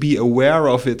needs to be aware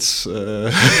of its,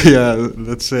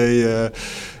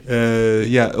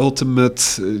 ultimate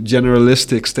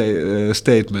generalistic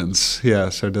statements.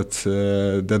 So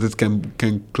that it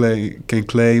can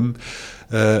claim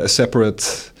a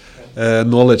separate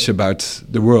knowledge about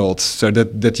the world, so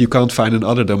that you can't find in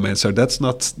other domains. So that's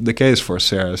not the case for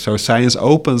SER. So science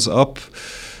opens up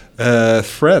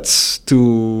threats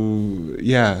to,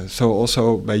 so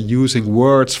also by using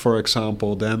words, for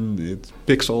example, then it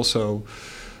picks also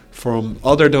from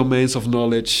other domains of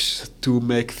knowledge to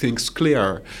make things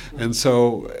clear. And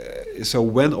so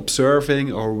when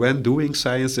observing or when doing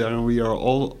science, then we are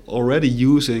already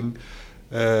using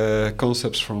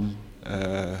concepts from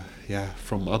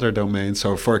other domains.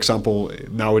 So, for example,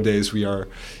 nowadays we are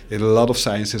in a lot of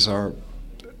sciences are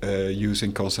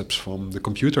using concepts from the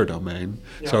computer domain.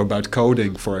 So about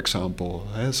coding, for example.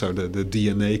 So the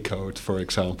DNA code, for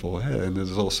example, and it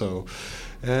is also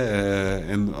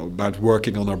and about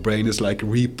working on our brain is like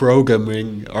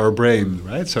reprogramming our brain,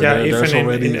 right? So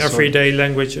even in everyday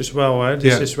language as well.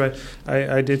 This is where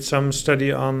I did some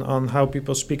study on how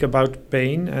people speak about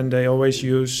pain, and they always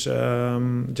use,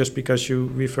 just because you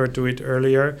referred to it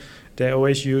earlier, they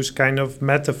always use kind of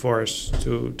metaphors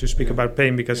to speak about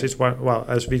pain, because it's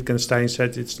as Wittgenstein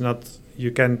said, it's not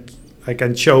I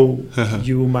can show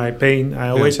you my pain. I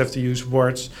always have to use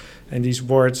words, and these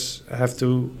words have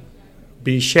to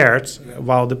be shared,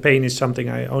 while the pain is something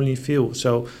I only feel.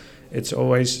 So it's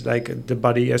always like the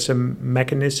body as a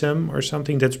mechanism or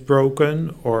something that's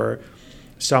broken, or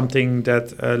something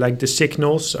that like the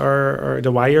signals or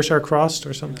the wires are crossed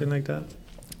or something like that.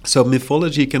 So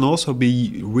mythology can also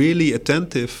be really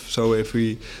attentive. So if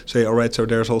we say, all right, so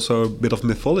there's also a bit of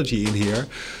mythology in here,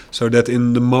 so that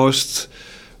in the most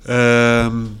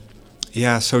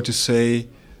so to say,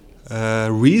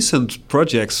 recent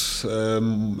projects,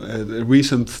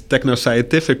 recent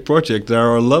techno-scientific project, there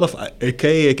are a lot of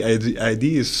archaic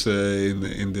ideas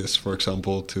in this, for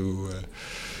example,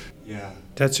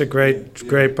 That's a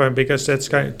great point, because that's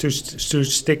kind of, to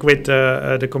stick with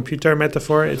the computer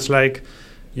metaphor. It's like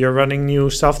you're running new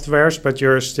softwares, but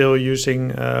you're still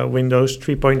using Windows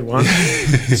 3.1.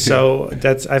 So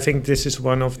I think this is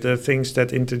one of the things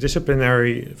that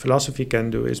interdisciplinary philosophy can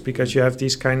do, is because you have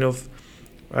these kind of,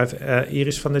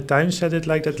 Iris van der Tuin said it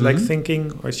like that, like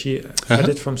thinking, or she had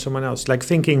it from someone else, like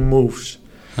thinking moves.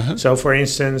 So for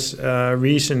instance,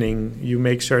 reasoning, you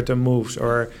make certain moves,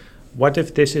 or what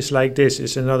if this is like this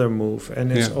is another move.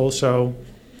 And it's also,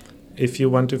 if you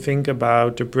want to think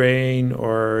about the brain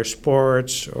or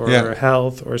sports or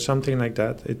health or something like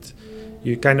that,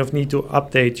 you kind of need to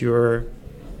update your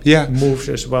moves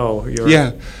as well.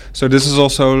 So this is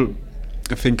also,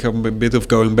 I think, a bit of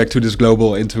going back to this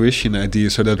global intuition idea,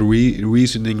 so that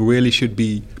reasoning really should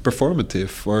be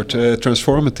performative or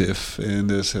transformative in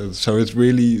this. So it's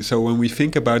really, so when we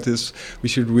think about this, we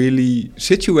should really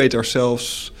situate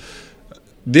ourselves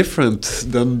different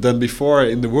than before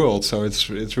in the world. So it's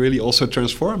really also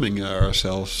transforming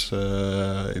ourselves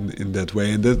in that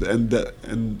way, and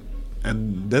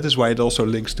that is why it also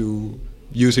links to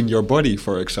using your body,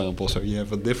 for example. So you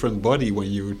have a different body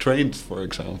when you trained, for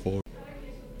example.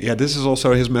 This is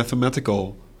also his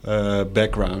mathematical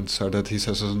background, so that he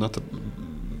says it's not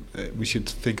we should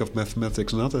think of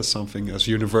mathematics not as something as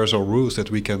universal rules that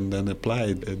we can then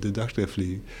apply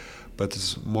deductively, but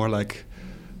it's more like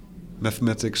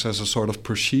mathematics as a sort of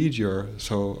procedure,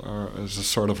 so as a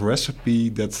sort of recipe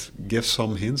that gives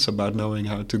some hints about knowing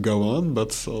how to go on,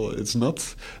 but it's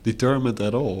not determined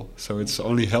at all. So it's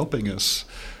only helping us,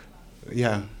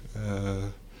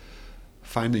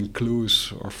 finding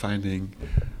clues or finding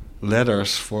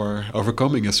ladders for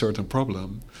overcoming a certain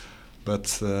problem.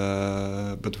 But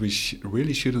we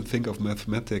really shouldn't think of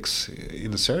mathematics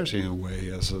in a Sergian way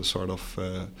as a sort of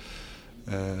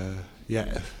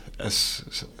as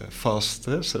fast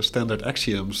standard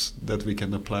axioms that we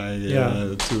can apply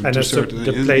to and certain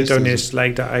the Platonists,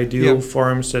 like the ideal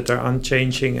forms that are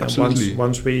unchanging. Absolutely. And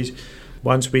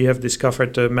once we have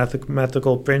discovered the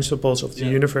mathematical principles of the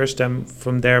universe, then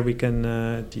from there we can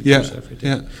deduce everything.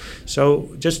 Yeah. So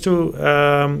just to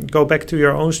go back to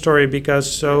your own story,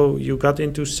 because you got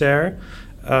into SER.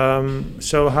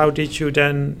 So how did you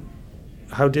then?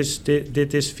 How did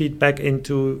this feed back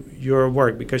into your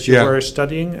work? Because you were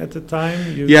studying at the time.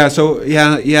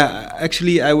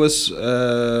 Actually, I was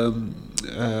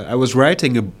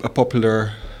writing a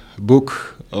popular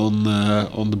book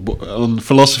on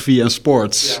philosophy and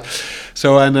sports. Yeah.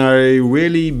 So and I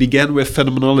really began with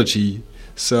phenomenology.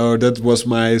 So that was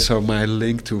my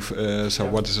link to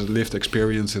what is a lived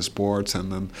experience in sports,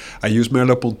 and then I used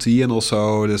Merleau-Ponty and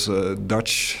also this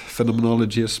Dutch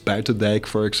phenomenologist Buitendijk,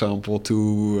 for example,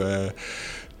 to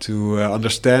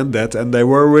understand that, and they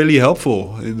were really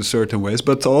helpful in certain ways.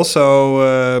 But also,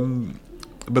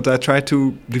 but I tried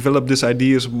to develop these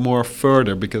ideas more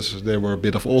further because they were a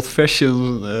bit of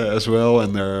old-fashioned as well,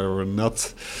 and they were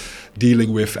not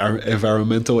dealing with our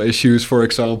environmental issues, for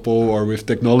example, or with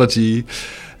technology.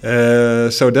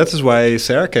 So that is why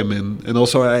SER came in. And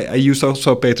also I used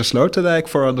also Peter Sloterdijk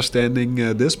for understanding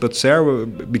this, but SER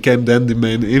became then the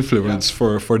main influence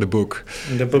for the book.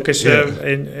 The book is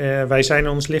Wij zijn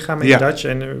ons lichaam in Dutch,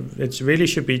 and it really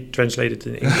should be translated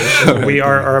in English. We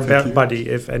are our body,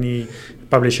 if any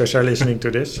publishers are listening to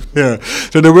this. Yeah,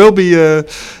 so there will be a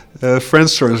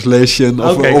French translation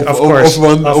of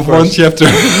one chapter.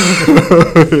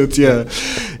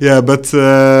 But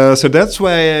so that's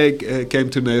why I came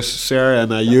to know SER,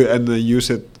 and I use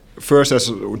it first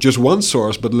as just one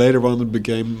source, but later on it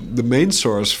became the main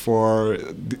source for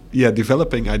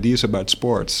developing ideas about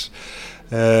sports.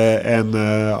 And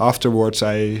afterwards,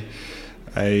 I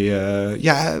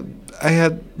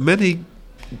had many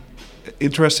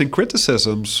interesting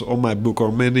criticisms on my book,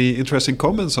 or many interesting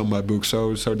comments on my book.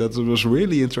 So that was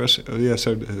really interesting.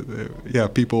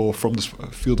 People from the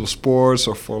field of sports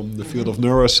or from the field of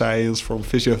neuroscience, from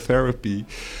physiotherapy,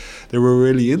 they were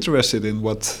really interested in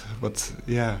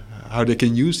how they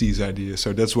can use these ideas.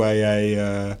 So that's why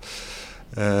I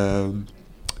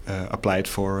applied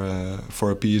for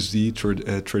a PhD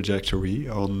trajectory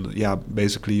on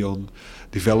basically on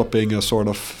developing a sort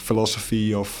of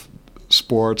philosophy of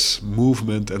sports,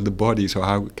 movement, and the body. So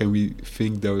how can we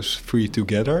think those three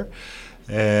together?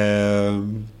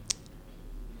 And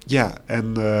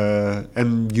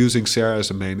using SER as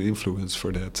a main influence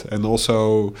for that, and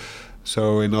also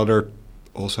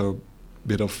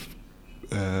bit of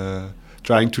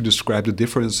trying to describe the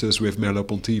differences with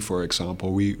Merleau-Ponty, for example,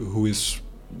 who is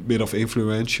a bit of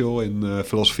influential in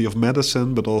philosophy of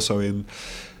medicine, but also in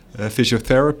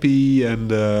physiotherapy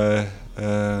and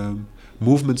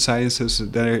movement sciences.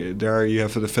 There you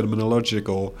have the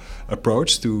phenomenological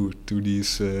approach to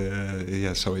these.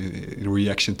 So in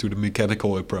reaction to the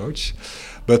mechanical approach,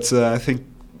 but I think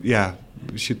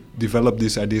we should develop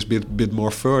these ideas a bit more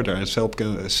further, and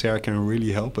SER can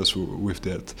really help us with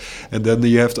that. And then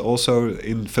you have to also,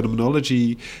 in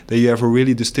phenomenology, then you have a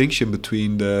really distinction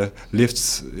between the lived,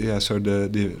 so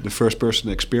the first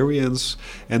person experience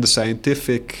and the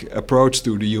scientific approach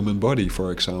to the human body,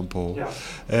 for example.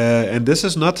 And this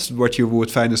is not what you would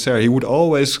find in SER. He would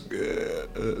always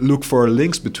look for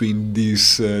links between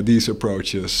these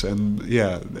approaches, and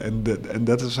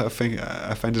that is, I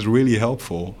find this really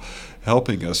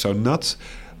helping us. So not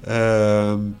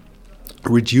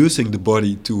reducing the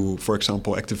body to, for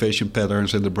example, activation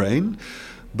patterns in the brain,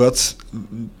 but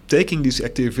taking these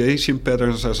activation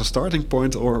patterns as a starting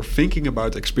point, or thinking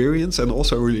about experience, and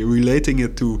also really relating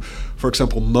it to, for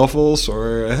example, novels,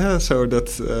 or so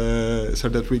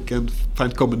that we can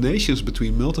find combinations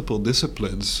between multiple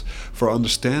disciplines for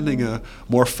understanding a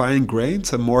more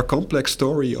fine-grained and more complex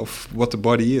story of what the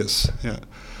body is.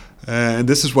 And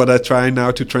this is what I try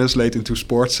now to translate into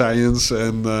sports science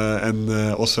and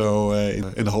also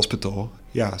in the hospital.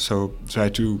 So try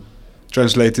to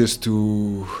translate this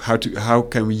to how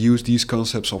can we use these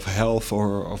concepts of health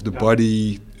or of the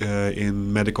body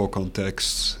in medical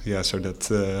contexts. So that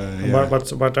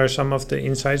what are some of the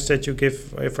insights that you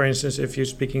give, for instance, if you're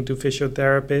speaking to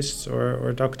physiotherapists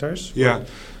or doctors?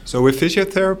 So with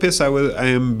physiotherapists I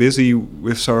am busy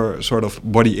with sort of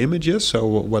body images. So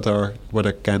what are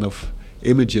kind of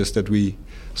images that we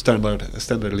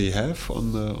standardly have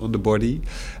on the body.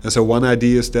 And so one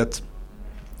idea is that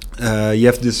you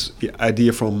have this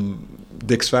idea from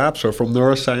Dick Swaap or from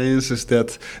neuroscience, is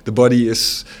that the body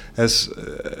is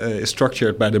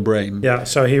structured by the brain.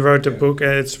 So he wrote a book,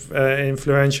 it's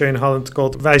influential in Holland,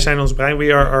 called Wij zijn ons brein,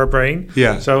 We Are Our Brain.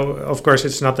 So of course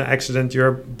it's not an accident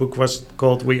your book was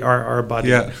called We Are Our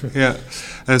Body.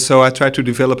 And so I try to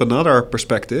develop another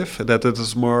perspective, that it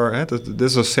is more,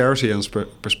 this is a Seresian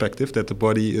perspective, that the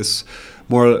body is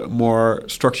more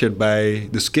structured by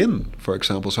the skin, for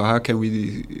example. So how can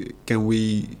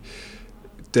we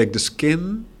take the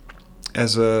skin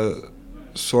as a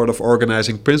sort of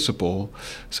organizing principle,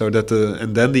 so that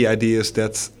and then the idea is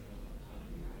that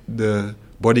the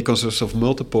body consists of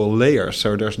multiple layers.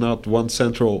 So there's not one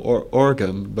central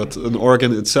organ, but an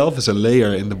organ itself is a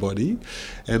layer in the body,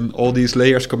 and all these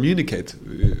layers communicate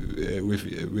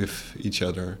with each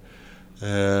other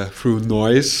through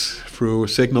noise, through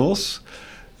signals,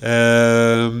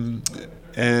 and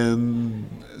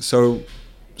so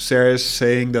Sarah is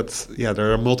saying that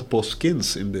there are multiple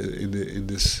skins in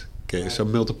this case, so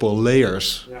multiple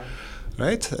layers,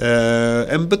 right?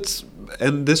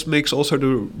 And this makes also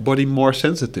the body more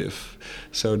sensitive,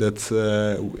 so that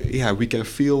we can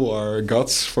feel our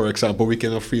guts, for example. We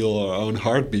can feel our own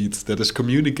heartbeat that is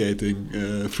communicating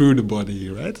through the body,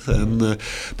 right? And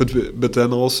but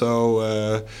then also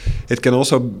it can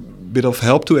also bit of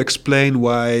help to explain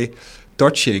why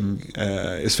touching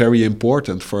is very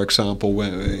important, for example,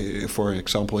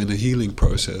 in the healing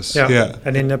process.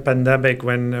 And in the pandemic,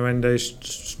 when they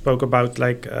spoke about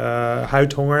like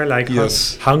huidhonger, like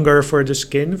hunger for the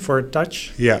skin, for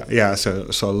touch.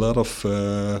 So a lot of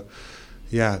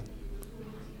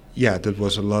that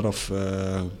was a lot of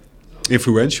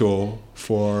influential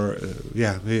for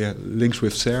links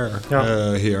with Sarah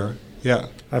here.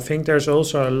 I think there's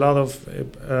also a lot of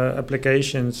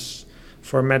applications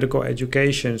for medical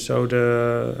education. So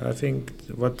I think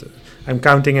what I'm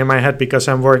counting in my head, because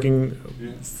I'm working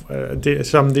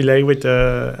some delay with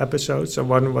the episodes. So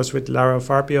one was with Laura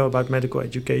Farpio about medical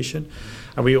education,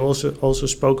 and we also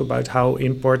spoke about how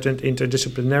important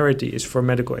interdisciplinarity is for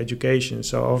medical education.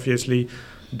 So obviously,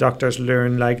 doctors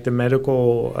learn like the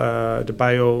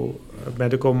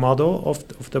biomedical model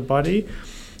of the body.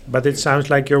 But it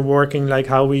sounds like you're working, like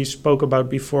how we spoke about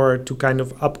before, to kind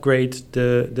of upgrade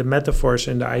the metaphors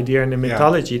and the idea and the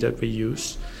mythology that we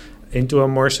use into a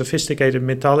more sophisticated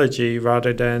mythology,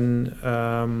 rather than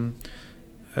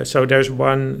so there's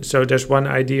one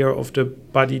idea of the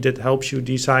body that helps you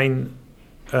design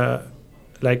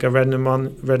like a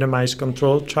randomized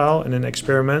control trial and an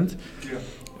experiment,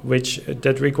 which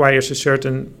that requires a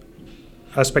certain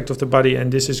aspect of the body,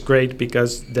 and this is great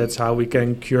because that's how we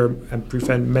can cure and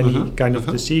prevent many kind of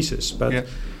diseases. But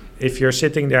if you're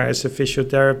sitting there as a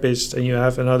physiotherapist and you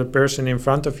have another person in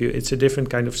front of you, it's a different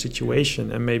kind of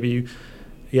situation. And maybe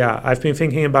I've been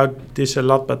thinking about this a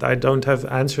lot, but I don't have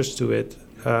answers to it,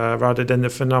 rather than the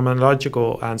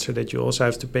phenomenological answer that you also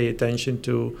have to pay attention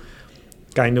to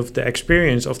kind of the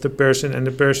experience of the person, and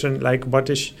the person, like what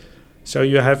is. So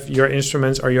you have your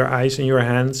instruments are your eyes and your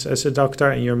hands as a doctor,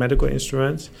 and your medical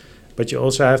instruments, but you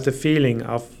also have the feeling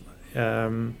of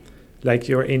like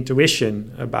your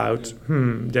intuition about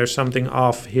there's something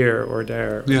off here or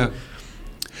there.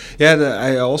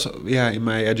 I also in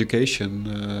my education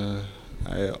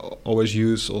I always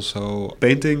use also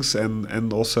paintings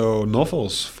and also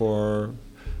novels for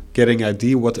getting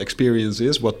idea what experience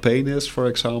is, what pain is, for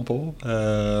example,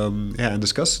 and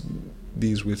discuss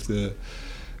these with the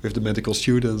medical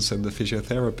students and the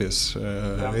physiotherapists,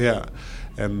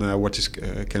 and what you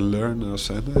can learn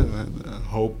also, and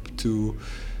hope to,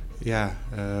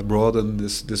 broaden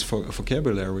this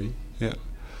vocabulary.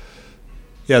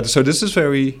 So this is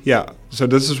So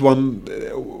this is one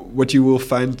what you will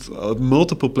find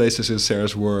multiple places in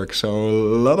Sarah's work. So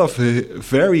a lot of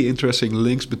very interesting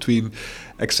links between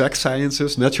exact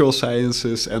sciences, natural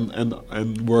sciences,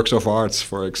 and works of arts,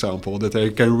 for example, that they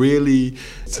can really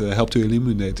help to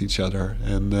illuminate each other.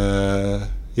 And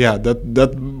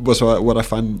that was what I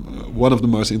find one of the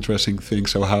most interesting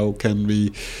things. So how can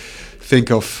we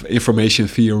think of information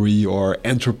theory or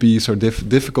entropies or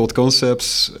difficult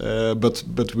concepts,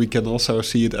 but we can also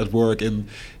see it at work in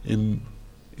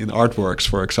in artworks,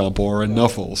 for example, or in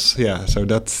novels. Yeah, so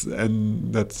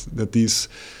that these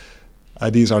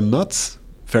ideas are not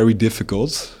very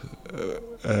difficult,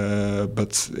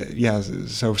 but yeah.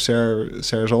 So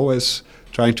Sarah's always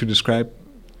trying to describe.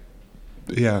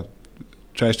 Yeah,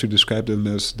 tries to describe them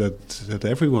as that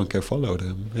everyone can follow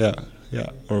them.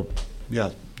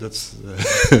 That's.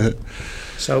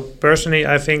 So personally,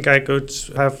 I think I could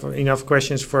have enough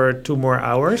questions for 2 more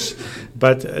hours,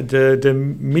 but the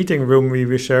meeting room we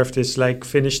reserved is like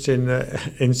finished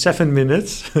in 7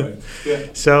 minutes. Right. Yeah.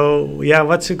 So yeah,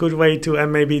 what's a good way to?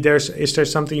 And maybe is there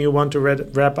something you want to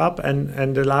wrap up?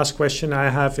 And the last question I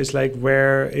have is like,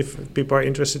 where, if people are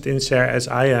interested in Serre as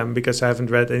I am, because I haven't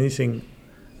read anything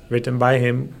written by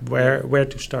him, where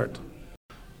to start?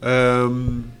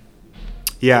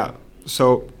 Yeah.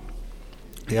 So.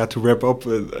 Yeah, to wrap up,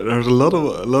 there's a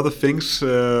lot of things.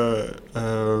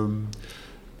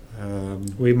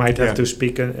 We might have to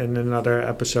speak in another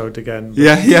episode again.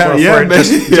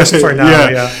 Just for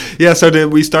now. Yeah. So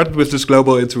we started with this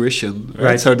global intuition,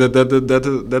 right? Right. So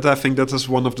that I think that is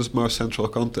one of the most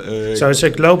central. So it's a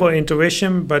global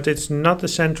intuition, but it's not a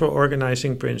central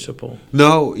organizing principle.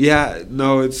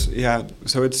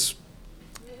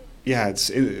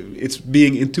 It's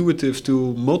being intuitive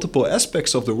to multiple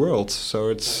aspects of the world. So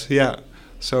it's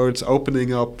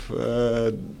opening up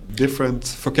different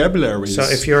vocabularies. So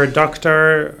if you're a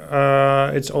doctor,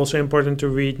 it's also important to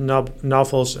read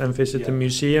novels and visit the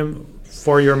museum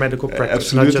for your medical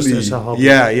practice, absolutely. Not just as a hobby.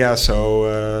 Yeah. So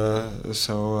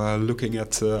looking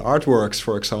at artworks,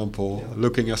 for example,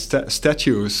 looking at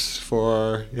statues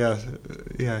for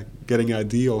getting an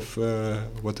idea of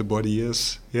what the body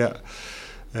is. Yeah.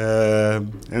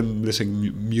 And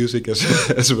listening music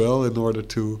as well in order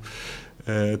to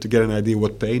get an idea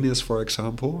what pain is, for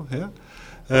example.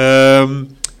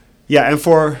 And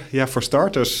for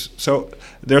starters, so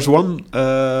there's one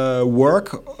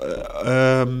work.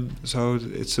 So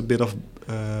it's a bit of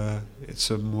it's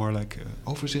a more like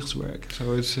overzichtswerk.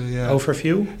 So it's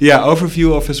Overview. Yeah,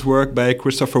 overview of his work by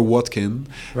Christopher Watkin.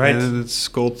 Right. And it's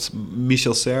called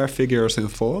Michel Serre, Figures in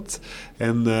Thought.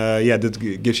 And that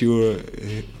gives you a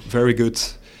very good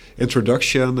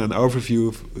introduction and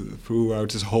overview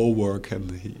throughout his whole work.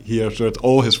 And he has read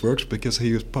all his works because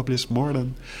he has published more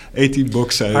than 80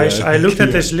 books. I looked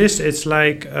at this list. It's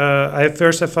like, I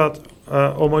thought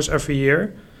almost every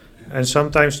year. And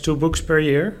sometimes 2 books per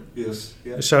year. Yes.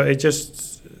 Yeah. So it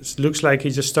just looks like he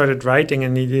just started writing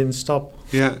and he didn't stop.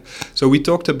 Yeah. So we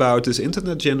talked about this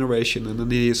internet generation, and then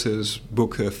he has his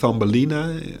book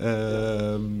Thumbelina.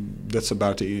 That's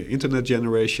about the internet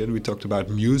generation. We talked about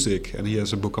music, and he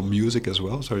has a book on music as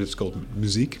well. So it's called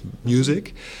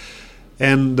Music.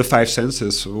 And the 5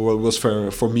 senses was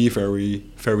for me very,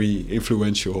 very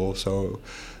influential. So.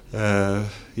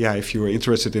 If you are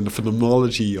interested in the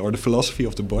phenomenology or the philosophy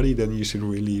of the body, then you should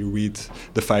really read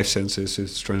The 5 Senses.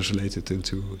 It's translated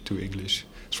into English.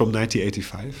 It's from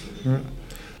 1985. Mm.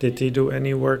 Did he do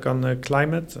any work on the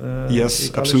climate? Yes,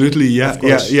 ecology? absolutely.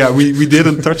 Yeah. We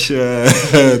didn't touch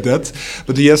that,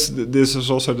 but yes, this is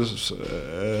also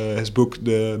his book,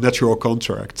 The Natural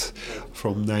Contract,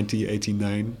 from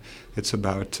 1989. It's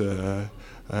about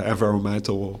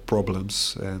environmental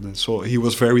problems, and so he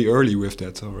was very early with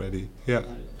that already. Yeah.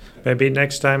 Maybe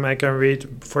next time I can read,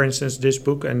 for instance, this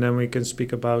book, and then we can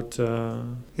speak about.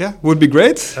 Would be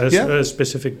great. A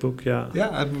specific book. Yeah. Yeah,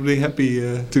 I'd be happy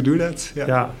to do that.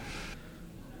 Yeah.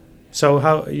 So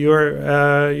how you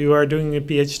are doing a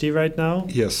PhD right now?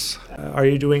 Yes. Are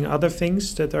you doing other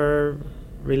things that are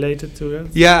related to it?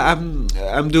 Yeah,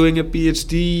 I'm doing a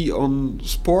PhD on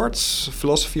sports,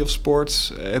 philosophy of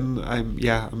sports, and I'm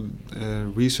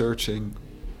researching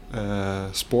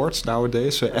sports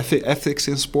nowadays, so ethics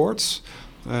in sports.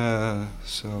 And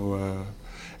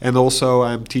also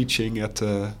I'm teaching at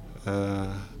the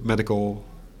medical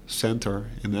center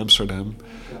in Amsterdam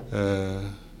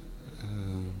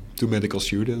to medical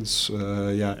students.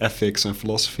 Ethics and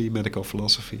philosophy, medical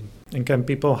philosophy. And can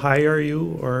people hire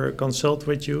you or consult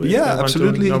with you if they absolutely.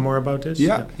 want to know more about this?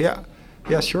 Yeah,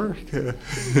 sure.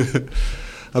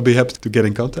 I'll be happy to get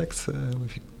in contact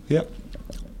with you. Yeah.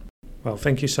 Well,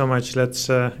 thank you so much. Let's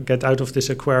get out of this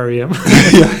aquarium.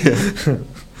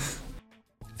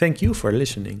 Thank you for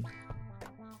listening.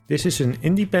 This is an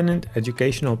independent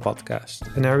educational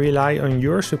podcast, and I rely on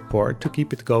your support to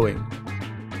keep it going.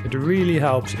 It really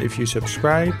helps if you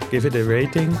subscribe, give it a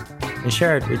rating, and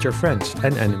share it with your friends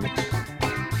and enemies.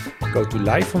 Go to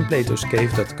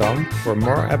livefromplatoscave.com for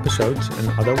more episodes and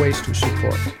other ways to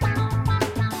support.